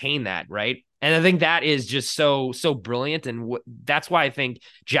to contain that, right? And I think that is just so brilliant, and that's why I think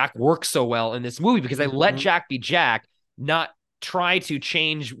Jack works so well in this movie, because they let Mhm. Jack be Jack, not try to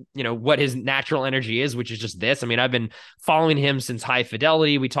change, what his natural energy is, which is just this. I mean, I've been following him since High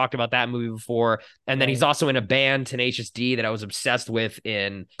Fidelity. We talked about that movie before. And then he's Right. also in a band, Tenacious D, that I was obsessed with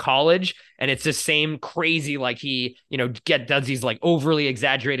in college. And it's the same crazy, like he, does these like overly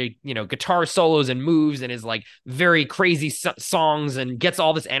exaggerated, guitar solos and moves, and is like very crazy songs, and gets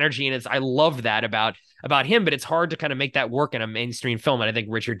all this energy. And I love that about him, but it's hard to kind of make that work in a mainstream film. And I think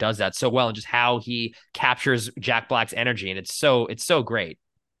Richard does that so well, and just how he captures Jack Black's energy. And it's so great.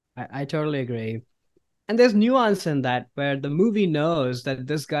 I totally agree. And there's nuance in that where the movie knows that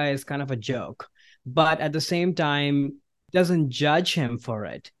this guy is kind of a joke, but at the same time doesn't judge him for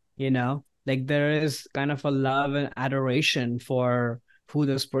it, Like, there is kind of a love and adoration for who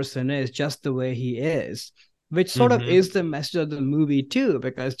this person is, just the way he is, which sort of Mm-hmm. is the message of the movie too,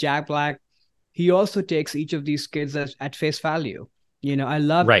 because Jack Black, he also takes each of these kids at face value. I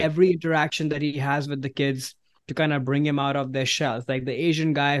love Right. every interaction that he has with the kids to kind of bring him out of their shells. Like the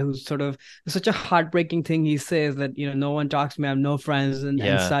Asian guy who's sort of such a heartbreaking thing he says that, no one talks to me, I have no friends and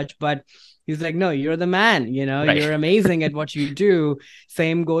Yeah. such. But he's like, no, you're the man, Right. you're amazing at what you do.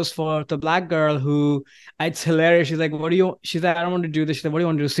 Same goes for the black girl who, it's hilarious. She's like, she's like, I don't want to do this. She's like, what do you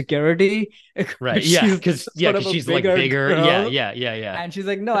want to do? Security? Right. But Yeah. she's Because sort of a she's like bigger bigger. Yeah. girl. Yeah. Yeah. Yeah. And she's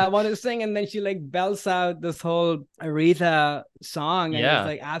like, no, I want to sing. And then she like belts out this whole Aretha song, and it's Yeah.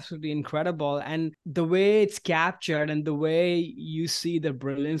 like absolutely incredible. And the way it's captured and the way you see the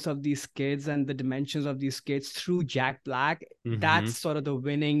brilliance of these kids and the dimensions of these kids through Jack Black, Mm-hmm. that's sort of the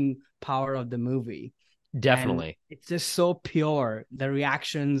winning power of the movie. And Definitely. it's just so pure, the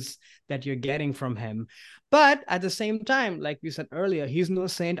reactions that you're getting from him. But at the same time, like we said earlier, he's no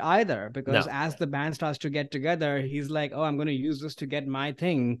saint either, because No. as the band starts to get together, he's like, oh, I'm going to use this to get my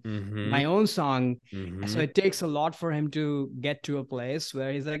thing, Mm-hmm. my own song. So Mm-hmm. it takes a lot for him to get to a place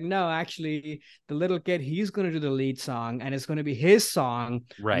where he's like, no, actually, the little kid, he's going to do the lead song, and it's going to be his song,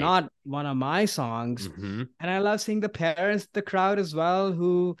 Right. not one of my songs. Mm-hmm. And I love seeing the parents, the crowd as well,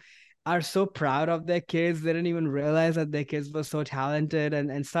 who are so proud of their kids. They didn't even realize that their kids were so talented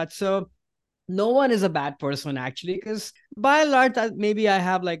and such. So no one is a bad person actually, because by and large, maybe I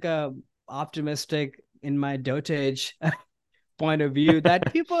have like a optimistic in my dotage point of view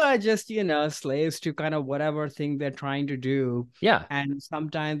that people are just, slaves to kind of whatever thing they're trying to do. Yeah. And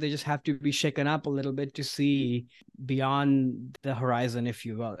sometimes they just have to be shaken up a little bit to see beyond the horizon, if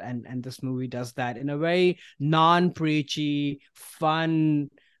you will. And this movie does that in a very non-preachy, fun,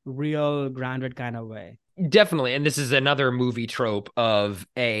 real, grounded kind of way. Definitely. And this is another movie trope of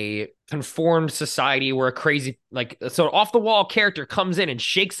a conformed society where a crazy, like, so off the wall character comes in and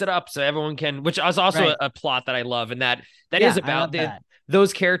shakes it up so everyone can, which is also Right. a plot that I love. And that is Yeah, I about love that.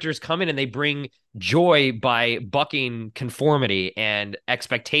 those characters come in and they bring joy by bucking conformity and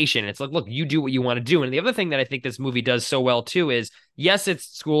expectation. It's like, look, you do what you want to do. And the other thing that I think this movie does so well too is, yes, it's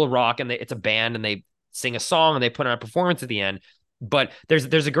School of Rock and it's a band and they sing a song and they put on a performance at the end. But there's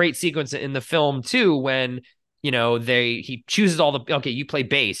a great sequence in the film too when he chooses all the, okay, you play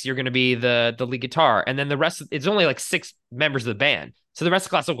bass, you're going to be the lead guitar, and then the rest, it's only like six members of the band. So the rest of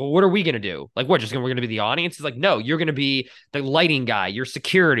the class, like, well, what are we going to do? Like, what? We're going to be the audience? It's like, no, you're going to be the lighting guy, you're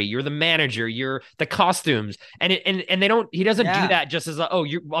security, you're the manager, you're the costumes, and they don't. He doesn't do Yeah, that just as a, oh,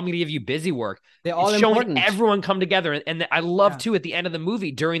 I'm going to give you busy work. they're It's all showing important. everyone come together, and I love Yeah. too at the end of the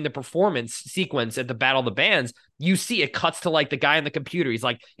movie during the performance sequence at the Battle of the Bands, you see it cuts to like the guy on the computer.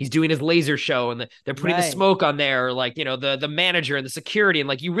 He's doing his laser show, and they're putting the Right. smoke on there, like the manager and the security, and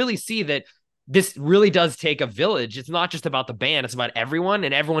like you really see that this really does take a village. It's not just about the band; it's about everyone,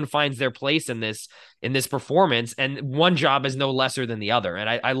 and everyone finds their place in this performance. And one job is no lesser than the other. And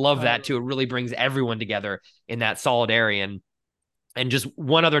I love that too. It Totally. really brings everyone together in that solidarity. And just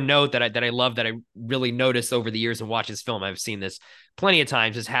one other note that I love that I really noticed over the years and watch this film, I've seen this plenty of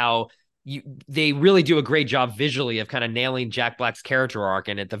times, is how they really do a great job visually of kind of nailing Jack Black's character arc.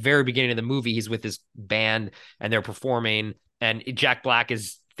 And at the very beginning of the movie, he's with his band and they're performing, and Jack Black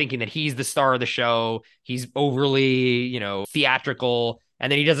is thinking that he's the star of the show. He's overly, theatrical.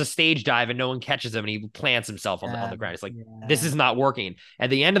 And then he does a stage dive and no one catches him and he plants himself on the Yeah. ground. It's like, this Yeah. is not working. At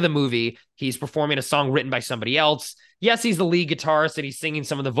the end of the movie, he's performing a song written by somebody else. Yes, he's the lead guitarist and he's singing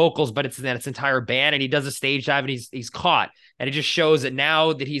some of the vocals, but it's entire band, and he does a stage dive and he's caught. And it just shows that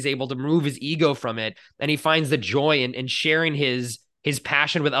now that he's able to remove his ego from it, and he finds the joy in sharing his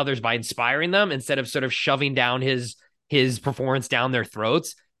passion with others by inspiring them instead of sort of shoving down his performance down their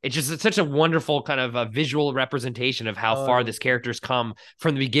throats. It's such a wonderful kind of a visual representation of how far this Totally. character's come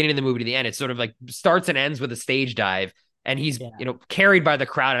from the beginning of the movie to the end. It sort of like starts and ends with a stage dive, and he's Yeah. carried by the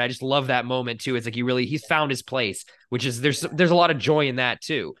crowd. And I just love that moment too. It's like he's found his place, which is there's a lot of joy in that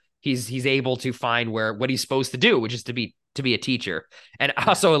too. He's able to find what he's supposed to do, which is to be a teacher. And I Yeah.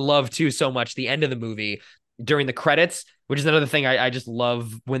 also love too so much the end of the movie during the credits, which is another thing I just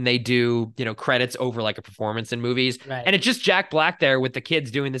love when they do, credits over like a performance in movies. Right. And it's just Jack Black there with the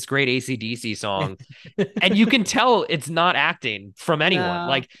kids doing this great AC/DC song. And you can tell it's not acting from anyone. No,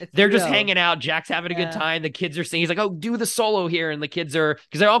 Like it's they're just real. hanging out. Jack's having a good Yeah. time. The kids are singing. He's like, "Oh, do the solo here," and the kids are,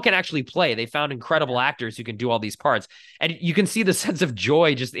 because they all can actually play. They found incredible Yeah. actors who can do all these parts, and you can see the sense of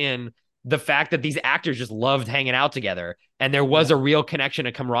joy just in the fact that these actors just loved hanging out together, and there was Yeah. a real connection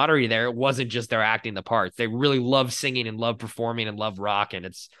and camaraderie there. It wasn't just they're acting the parts. They really love singing and love performing and love rock, and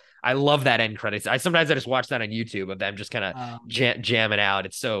I love that end credits. I just watch that on YouTube of them just kind of jamming out.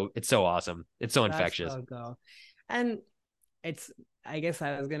 It's so awesome. It's so That's infectious. so cool. And it's, I guess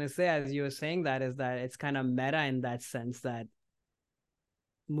I was gonna say, as you were saying that, is that it's kind of meta in that sense that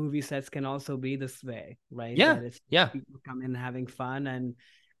movie sets can also be this way, right? Yeah. That it's Yeah. people come in having fun and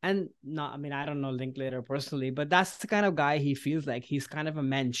not, I mean, I don't know Linklater personally, but that's the kind of guy he feels like. He's kind of a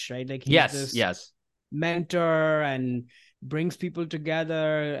mensch, right? Like he's Yes. this Yes. mentor and brings people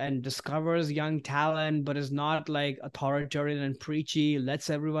together and discovers young talent, but is not like authoritarian and preachy, lets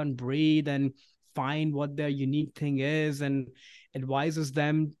everyone breathe and find what their unique thing is and advises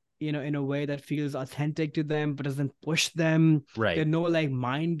them, in a way that feels authentic to them, but doesn't push them. There Right. are no like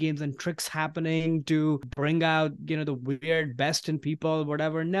mind games and tricks happening to bring out, the weird best in people,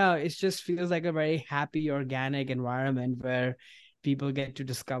 whatever. No, it just feels like a very happy, organic environment where people get to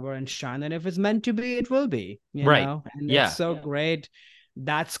discover and shine. And if it's meant to be, it will be, Right. and it's Yeah. so great.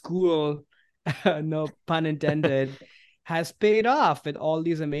 That school, no pun intended, has paid off with all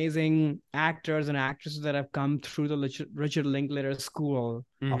these amazing actors and actresses that have come through the Richard Linklater School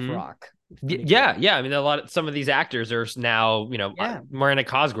of Mm-hmm. Rock. It's pretty Yeah, cool. yeah. I mean, some of these actors are now, Yeah. Miranda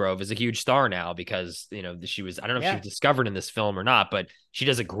Cosgrove is a huge star now because she was, I don't know if she Yeah. was discovered in this film or not, but she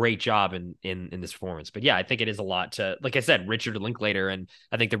does a great job in this performance. But yeah, I think it is a lot to, like I said, Richard Linklater, and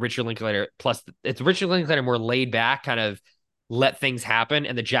I think the Richard Linklater plus it's Richard Linklater more laid back, kind of let things happen,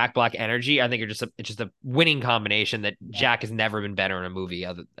 and the Jack Black energy, I think it's just a winning combination that Yeah. Jack has never been better in a movie,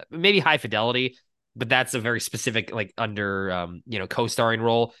 other maybe High Fidelity, but that's a very specific like under co-starring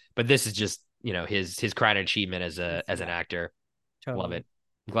role. But this is just his crown achievement as an Yeah. actor. Love Totally. it.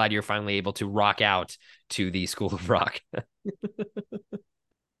 I'm glad you're finally able to rock out to the School of Rock.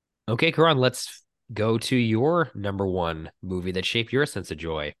 Okay, Karan, let's go to your number one movie that shaped your sense of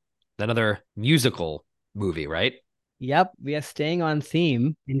joy. Another musical movie, right? Yep, we are staying on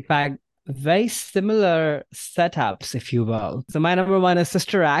theme. In fact, Very similar setups, if you will. So my number one is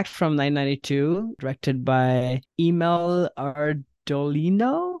Sister Act from 1992, directed by Emile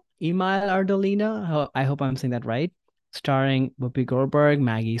Ardolino. I hope I'm saying that right. Starring Whoopi Goldberg,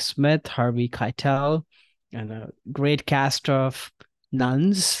 Maggie Smith, Harvey Keitel, and a great cast of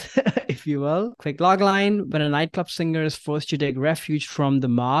nuns, if you will. Quick logline: when a nightclub singer is forced to take refuge from the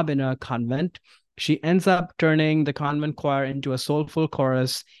mob in a convent, she ends up turning the convent choir into a soulful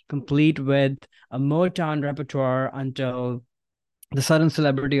chorus, complete with a Motown repertoire until the sudden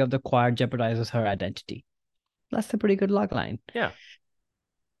celebrity of the choir jeopardizes her identity. That's a pretty good logline. Yeah.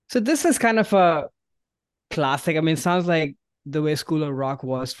 So this is kind of a classic. I mean, it sounds like the way School of Rock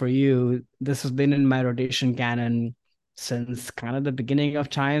was for you. This has been in my rotation canon since kind of the beginning of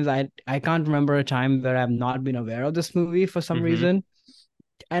times. I can't remember a time where I've not been aware of this movie for some Mm-hmm. reason.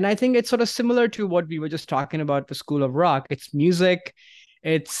 And I think it's sort of similar to what we were just talking about the School of Rock. It's music,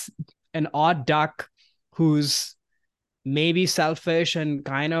 it's an odd duck who's maybe selfish and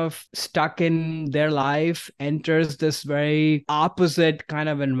kind of stuck in their life, enters this very opposite kind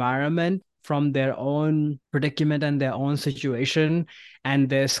of environment from their own predicament and their own situation, and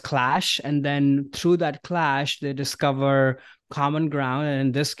this clash, and then through that clash they discover common ground, and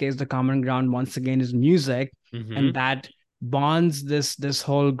in this case the common ground once again is music, and Mm-hmm. that bonds this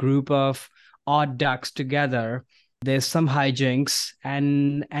whole group of odd ducks together. There's some hijinks,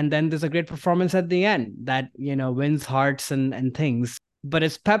 and then there's a great performance at the end that wins hearts and things, but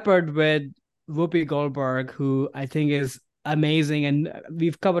it's peppered with Whoopi Goldberg, who I think is amazing. And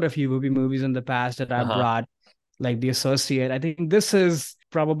we've covered a few Whoopi movies in the past that I Uh-huh. brought, like The Associate. I think this is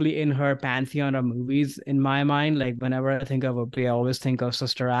probably in her pantheon of movies in my mind. Like whenever I think of Whoopi, I always think of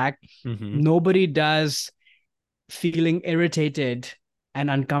Sister Act. Mm-hmm. Nobody does feeling irritated and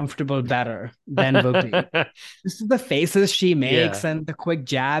uncomfortable better than Whoopi. This is the faces she Yeah. makes and the quick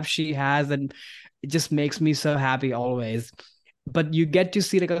jab she has, and it just makes me so happy always. But you get to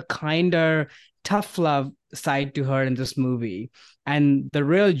see like a kinder, tough love side to her in this movie. And the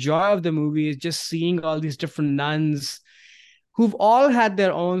real joy of the movie is just seeing all these different nuns who've all had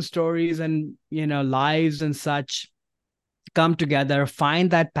their own stories and lives and such come together,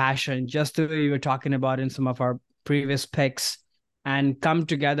 find that passion, just the way we were talking about in some of our previous picks, and come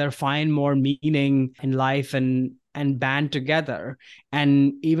together, find more meaning in life and band together.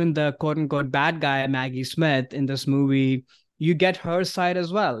 And even the quote unquote bad guy, Maggie Smith, in this movie, you get her side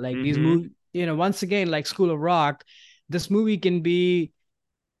as well. Like these Mm-hmm. movies, once again, like School of Rock, this movie can be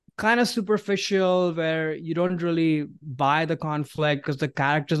kind of superficial where you don't really buy the conflict because the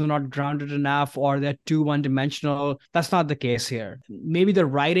characters are not grounded enough or they're too one-dimensional. That's not the case here. Maybe the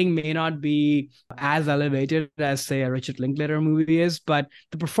writing may not be as elevated as say a Richard Linklater movie is, but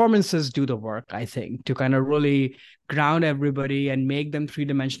the performances do the work, I think, to kind of really ground everybody and make them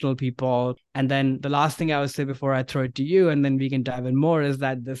three-dimensional people. And then the last thing I would say before I throw it to you, and then we can dive in more, is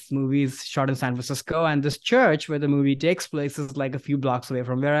that this movie is shot in San Francisco, and this church where the movie takes place is like a few blocks away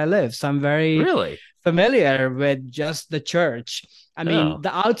from where I live. So I'm very Really? familiar with just the church. I mean, Oh,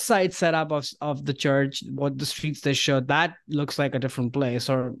 the outside setup of the church, what the streets they showed, that looks like a different place,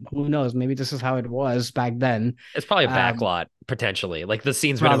 or who knows, maybe this is how it was back then. it's probably a Um, backlot potentially. Like the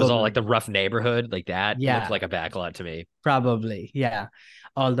scenes when it was all like Probably. the rough neighborhood, like that looked Yeah, like a backlot to me. probably. Yeah.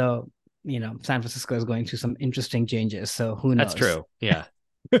 Although, San Francisco is going through some interesting changes, so who That's knows? true. Yeah.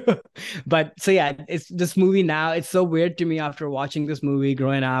 But so yeah, it's this movie now. It's so weird to me after watching this movie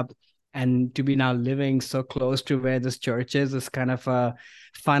growing up and to be now living so close to where this church is. It's kind of a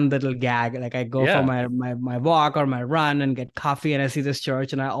fun little gag. Like I go for Yeah. my walk or my run and get coffee and I see this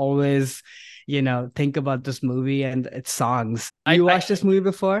church and I always, think about this movie and its songs. I, You I watched this movie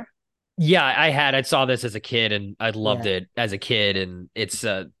before? yeah, I saw this as a kid and I loved Yeah. it as a kid. And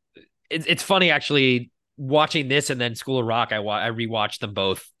it's funny actually watching this and then School of Rock. I rewatched them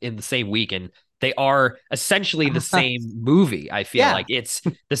both in the same week, and they are essentially the same movie. I feel Yeah. like it's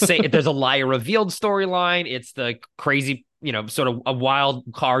the same. There's a lie revealed storyline. It's the crazy, sort of a wild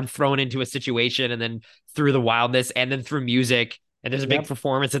card thrown into a situation, and then through the wildness, and then through music, and there's a big Yep.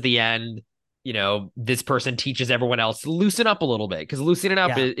 performance at the end. This person teaches everyone else to loosen up a little bit because loosening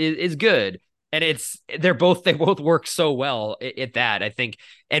up Yeah. is good. And they both work so well at that, I think,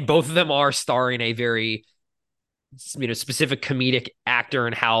 and both of them are starring a very specific comedic actor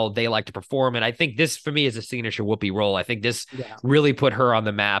and how they like to perform. And I think this for me is a signature Whoopi role. I think this Yeah. really put her on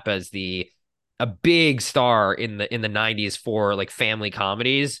the map as the a big star in the 90s for like family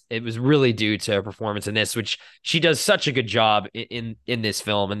comedies. It was really due to her performance in this, which she does such a good job in this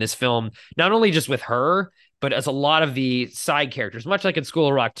film. And this film, not only just with her, but as a lot of the side characters, much like in School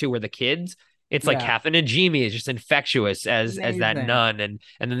of Rock 2, where the kids, it's like Yeah. Catherine and Najimy is just infectious as that Amazing. nun, and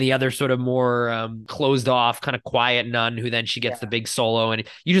then the other sort of more closed off, kind of quiet nun who then she gets the Yeah. big solo, and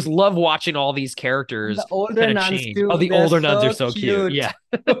you just love watching all these And characters the older kind of nuns change. Oh, too, the they're older nuns are so so cute. cute. Yeah.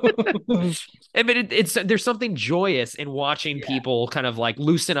 I mean, it's there's something joyous in watching Yeah. people kind of like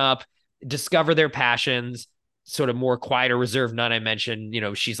loosen up, discover their passions. Sort of more quieter, reserved nun I mentioned,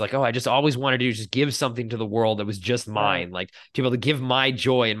 she's like, oh, I just always wanted to just give something to the world that was just Right. mine, like to be able to give my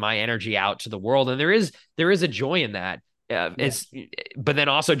joy and my energy out to the world. And there is a joy in that. Yeah. It's but then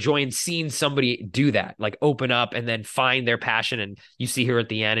also joy in seeing somebody do that, like open up and then find their passion. And you see her at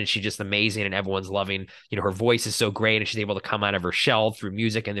the end, and she's just amazing, and everyone's loving. Her voice is so great, and she's able to come out of her shell through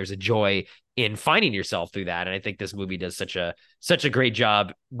music. And there's a joy in finding yourself through that. And I think this movie does such a great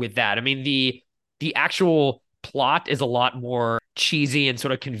job with that. I mean, the actual plot is a lot more cheesy and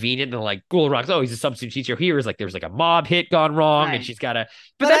sort of convenient than like Ghoul Rocks. Oh, he's a substitute teacher. Here is like there's like a mob hit gone wrong, and Right. she's got to.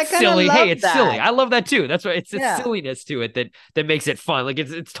 But But I that's kind of silly. Hey, love it's silly. that. I love that too. That's what it's Yeah. silliness to it that makes it fun. Like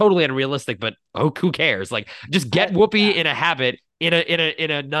it's totally unrealistic, but oh, who cares? Like just get I, Whoopi yeah. in a habit in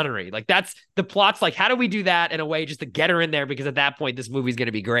a nunnery. Like that's the plot's like, how do we do that in a way just to get her in there? Because at that point, this movie's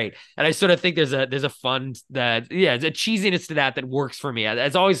gonna be great. And I sort of think there's a fun that yeah, there's a cheesiness to that works for me.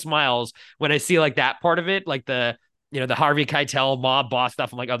 It's always smiles when I see like that part of it, like the Harvey Keitel mob boss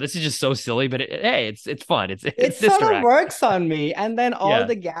stuff. I'm like, oh, this is just so silly, but hey, it's fun. It's It sort sister of act. works on me. And then all Yeah,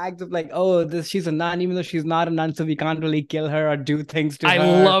 the gags of like, oh, this she's a nun, even though she's not a nun, so we can't really kill her or do things to I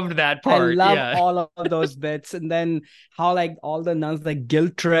her. loved that I part. love Yeah, all of those bits. And then how like all the nuns like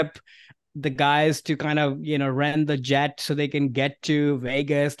guilt trip the guys to kind of, rent the jet so they can get to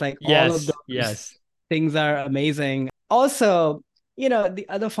Vegas. Like all of yes, those yes. things are amazing. Also, the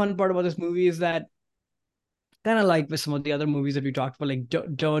other fun part about this movie is that kind of like with some of the other movies that we talked about, like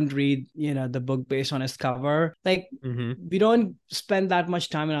don't read, the book based on its cover. Like Mm-hmm. we don't spend that much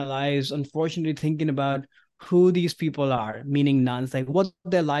time in our lives, unfortunately, thinking about who these people are, meaning nuns, like what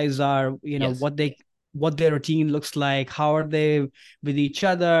their lives are, Yes. what their routine looks like, how are they with each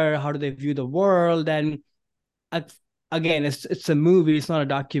other, how do they view the world. And uh, again, it's a movie, it's not a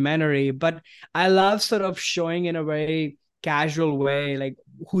documentary, but I love sort of showing in a very casual way, like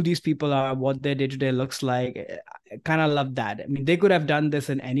who these people are, what their day to day looks like. I kind of love that. I mean, they could have done this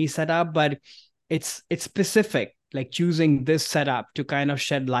in any setup, but it's specific, like choosing this setup to kind of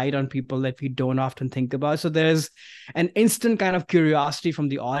shed light on people that we don't often think about. So there's an instant kind of curiosity from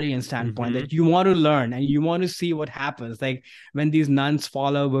the audience standpoint Mm-hmm. that you want to learn and you want to see what happens. Like when these nuns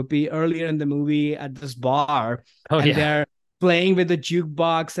follow Whoopi earlier in the movie at this bar, Oh and yeah. they're playing with the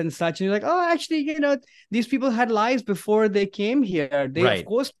jukebox and such. And you're like, oh, actually, these people had lives before they came here. They, of Right.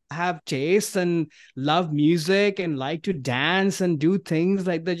 course, have tastes and love music and like to dance and do things.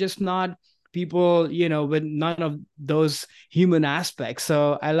 Like they're just not people, with none of those human aspects.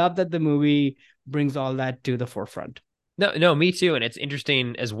 So I love that the movie brings all that to the forefront. No, no, me too. And it's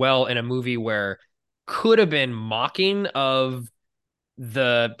interesting as well in a movie where could have been mocking of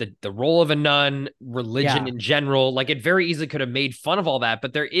the role of a nun, religion Yeah. in general. Like it very easily could have made fun of all that,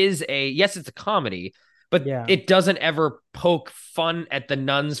 but there is yes, it's a comedy, but Yeah. it doesn't ever poke fun at the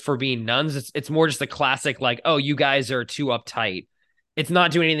nuns for being nuns. It's more just a classic like, oh, you guys are too uptight. It's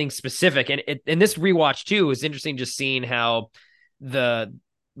not doing anything specific. And in this rewatch too is interesting just seeing how the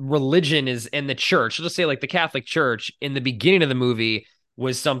religion is in the church. Let's say like the Catholic Church in the beginning of the movie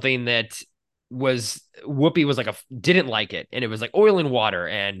was something that was Whoopi was like didn't like it, and it was like oil and water,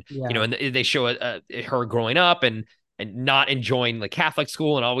 and Yeah. and they show her growing up and not enjoying the Catholic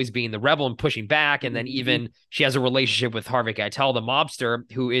school and always being the rebel and pushing back, and then Mhm. even she has a relationship with Harvey Keitel, the mobster,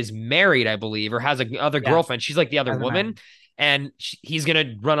 who is married, I believe, or has a other Yeah. girlfriend. She's like the other As a woman, man. and he's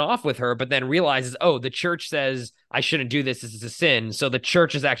gonna run off with her, but then realizes, oh, the church says I shouldn't do this. This is a sin. So the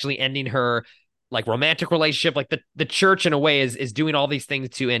church is actually ending her like romantic relationship. Like the church in a way is doing all these things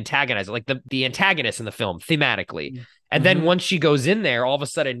to antagonize it, like the antagonist in the film thematically. And then Mm-hmm. once she goes in there, all of a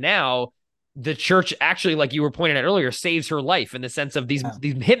sudden now the church actually, like you were pointing out earlier, saves her life in the sense of these Yeah.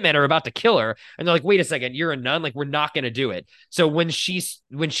 these hitmen are about to kill her, and they're like, wait a second, you're a nun, like we're not going to do it. So when she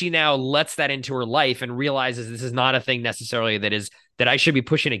now lets that into her life and realizes this is not a thing necessarily that I should be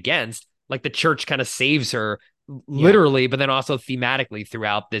pushing against, like the church kind of saves her Yeah. literally, but then also thematically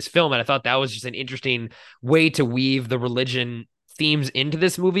throughout this film. And I thought that was just an interesting way to weave the religion themes into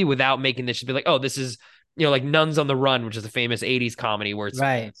this movie without making this just be like, oh, this is like Nuns on the Run, which is a famous 80s comedy where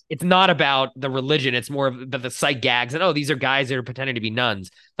Right. it's not about the religion, it's more of the sight gags and oh, these are guys that are pretending to be nuns.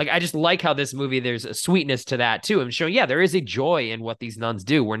 Like I just like how this movie there's a sweetness to that too, and showing there is a joy in what these nuns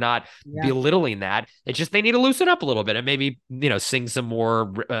do. We're not Yeah. belittling that. It's just they need to loosen up a little bit and maybe sing some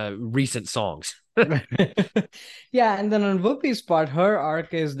more recent songs. Yeah, and then on Whoopi's part, her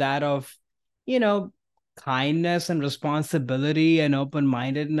arc is that of you know, kindness and responsibility and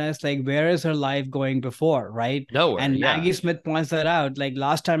open-mindedness. Like, where is her life going before, right? Nowhere. And Yeah. Maggie Smith points that out. Like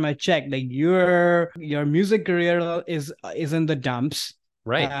last time I checked, like your music career is in the dumps.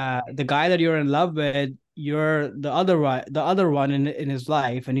 Right. The guy that you're in love with, you're the other one in his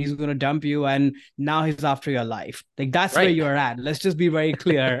life, and he's gonna dump you, and now he's after your life. Like that's where Right. you're at. Let's just be very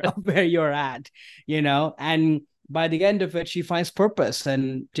clear of where you're at. And by the end of it, she finds purpose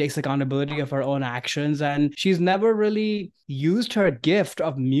and takes accountability of her own actions. And she's never really used her gift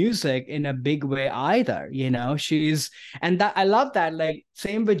of music in a big way either. And that I love that. Like,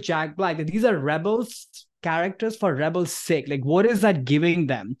 same with Jack Black. These are rebels characters for rebels' sake. Like, what is that giving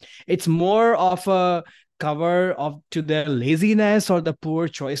them? It's more of a cover of to their laziness or the poor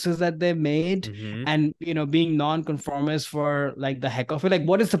choices that they made, Hmm. and being non-conformist for like the heck of it. Like,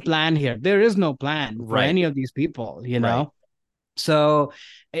 what is the plan here? There is no plan for Right. any of these people, Right. so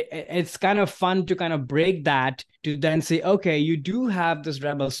it's kind of fun to kind of break that, to then say, okay, you do have this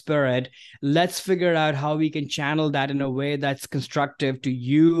rebel spirit. Let's figure out how we can channel that in a way that's constructive to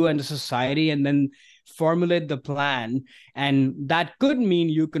you and the society, and then formulate the plan. And that could mean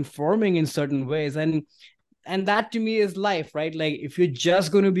you conforming in certain ways. And that to me is life, right? Like, if you're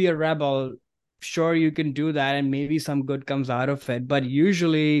just going to be a rebel, sure, you can do that and maybe some good comes out of it, but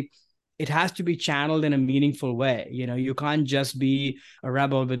usually it has to be channeled in a meaningful way. You can't just be a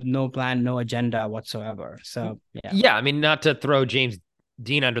rebel with no plan, no agenda whatsoever. So yeah. Yeah. I mean, not to throw James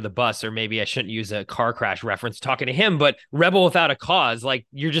Dean under the bus, or maybe I shouldn't use a car crash reference talking to him, but rebel without a cause, like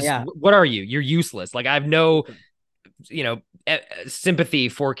you're just, Yeah. what are you? You're useless. Like I have no, you know, sympathy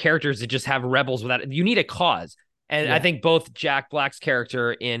for characters that just have rebels without, you need a cause. And I Yeah. think both Jack Black's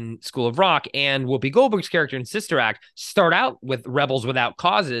character in School of Rock and Whoopi Goldberg's character in Sister Act start out with rebels without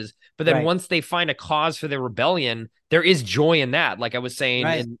causes, but then Right. once they find a cause for their rebellion, there is joy in that. Like I was saying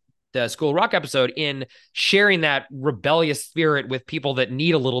Right. in the School of Rock episode, in sharing that rebellious spirit with people that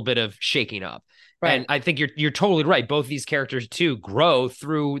need a little bit of shaking up. And Right. I think you're totally right. Both these characters too grow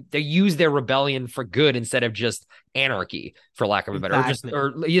through, they use their rebellion for good instead of just anarchy, for lack of a better, Exactly.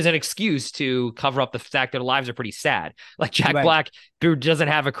 or use an excuse to cover up the fact that their lives are pretty sad. Like Jack Right. Black, who doesn't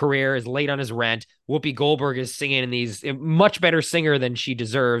have a career, is late on his rent. Whoopi Goldberg is singing in these, much better singer than she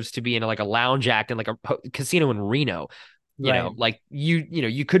deserves to be, in like a lounge act in like a casino in Reno. Right. Like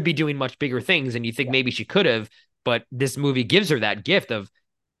you could be doing much bigger things, and you think Yeah. maybe she could have, but this movie gives her that gift of,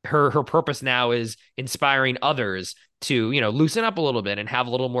 her purpose now is inspiring others to loosen up a little bit and have a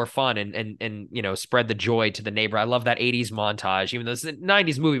little more fun, and spread the joy to the neighbor. I love that 80s montage, even though it's a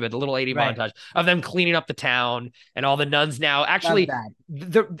 90s movie, but the little 80s Right. montage of them cleaning up the town, and all the nuns now Love actually,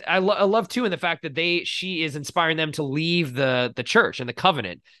 that. I love too, in the fact that she is inspiring them to leave the church and the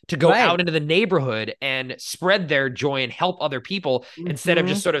covenant, to go out Right. into the neighborhood and spread their joy and help other people, instead of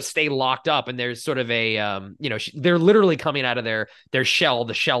just Hmm. sort of stay locked up. And there's sort of a they're literally coming out of their shell,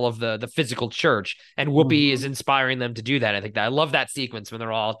 the shell of the physical church, and Whoopi is Hmm. inspiring them to do that. I think that I love that sequence when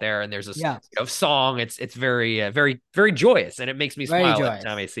they're all out there and there's this Yeah. song. It's very very very joyous, and it makes me Very smile every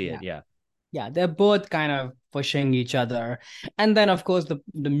time joyous. I see it. Yeah. Yeah. Yeah, they're both kind of pushing each other. And then of course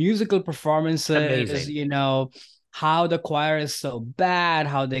the musical performances, Amazing. how the choir is so bad,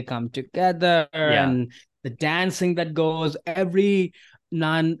 how they come together, Yeah. and the dancing that goes, every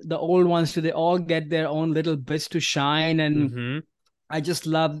none, the old ones too, they all get their own little bits to shine. And Hmm. I just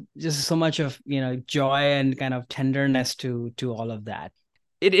love just so much of joy and kind of tenderness to all of that.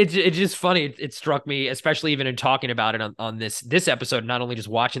 It's just funny. It struck me, especially even in talking about it on this episode, not only just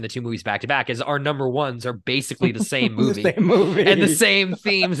watching the two movies back to back, is our number ones are basically the same The movie same and the movie. same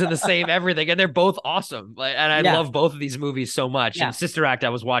themes and the same everything, and they're both awesome. And I Yeah. love both of these movies so much. And Yeah. Sister Act, I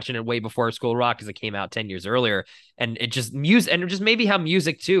was watching it way before School Rock because it came out 10 years earlier, and it just music, and just maybe how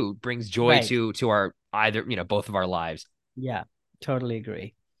music too brings joy Right. to our either both of our lives. Yeah. Totally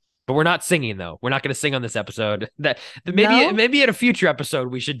agree. But we're not singing though. We're not going to sing on this episode. That maybe No? maybe at a future episode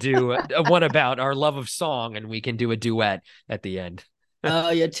we should do one about our love of song, and we can do a duet at the end.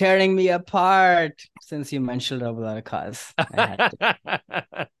 Oh, you're tearing me apart. Since you mentioned Robot Cause, I had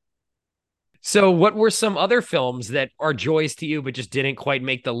to. So, what were some other films that are joys to you but just didn't quite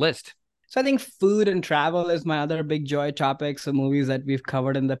make the list? So I think food and travel is my other big joy topic. So movies that we've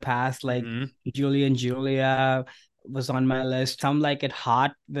covered in the past, like Hmm. Julie and Julia was on my list. Some Like It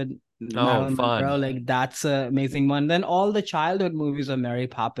Hot with Oh, Marilyn Monroe. fun. Like, that's an amazing one. Then all the childhood movies of Mary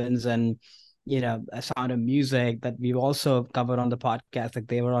Poppins and A Sound of Music that we've also covered on the podcast. Like,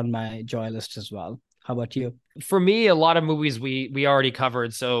 they were on my joy list as well. How about you? For me, a lot of movies we already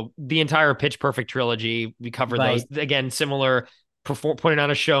covered. So the entire Pitch Perfect trilogy, we covered those. Right. Again, similar putting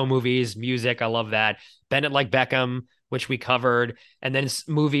on a show movies, music. I love that. Bend It Like Beckham which we covered, and then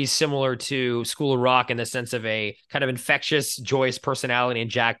movies similar to School of Rock in the sense of a kind of infectious, joyous personality in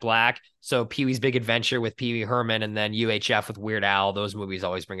Jack Black. So Pee-wee's Big Adventure with Pee-wee Herman, and then UHF with Weird Al. Those movies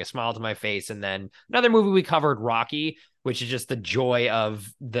always bring a smile to my face. And then another movie we covered, Rocky, which is just the joy of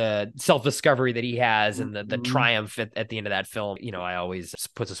the self-discovery that he has and the triumph at the end of that film. I always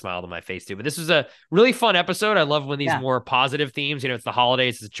puts a smile to my face too. But this was a really fun episode. I love when these more positive themes, it's the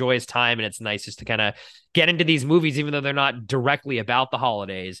holidays, it's a joyous time, and it's nice just to kind of get into these movies, even though they're not directly about the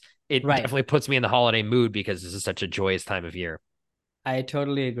holidays. It definitely puts me in the holiday mood because this is such a joyous time of year. I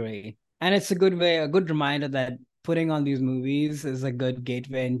totally agree. And it's a good reminder that putting on these movies is a good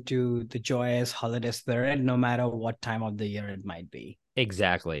gateway into the joyous holiday spirit, no matter what time of the year it might be.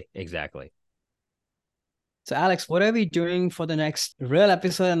 Exactly. So, Alex, what are we doing for the next real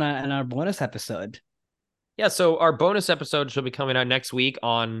episode and our bonus episode? Yeah, so our bonus episode shall be coming out next week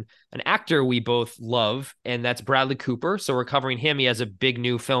on an actor we both love, and that's Bradley Cooper. So we're covering him. He has a big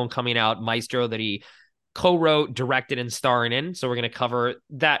new film coming out, Maestro, that he co-wrote, directed, and starring in. So we're going to cover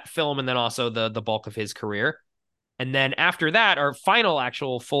that film and then also the bulk of his career. And then after that, our final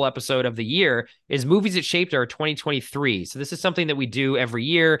actual full episode of the year is movies that shaped our 2023. So this is something that we do every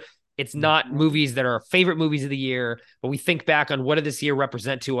year. It's not movies that are favorite movies of the year, but we think back on what did this year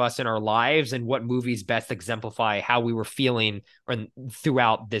represent to us in our lives and what movies best exemplify how we were feeling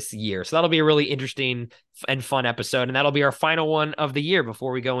throughout this year. So that'll be a really interesting and fun episode. And that'll be our final one of the year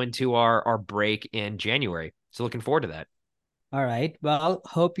before we go into our break in January. So looking forward to that. All right. Well,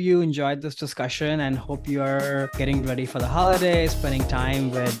 hope you enjoyed this discussion and hope you are getting ready for the holidays, spending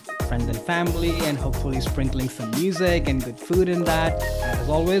time with friends and family, and hopefully sprinkling some music and good food in that. As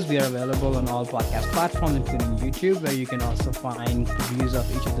always, we are available on all podcast platforms, including YouTube, where you can also find reviews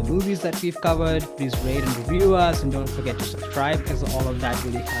of each of the movies that we've covered. Please rate and review us, and don't forget to subscribe, because all of that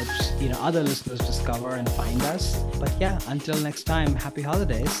really helps, other listeners discover and find us. But yeah, until next time, happy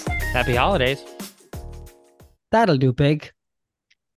holidays. Happy holidays. That'll do, pig.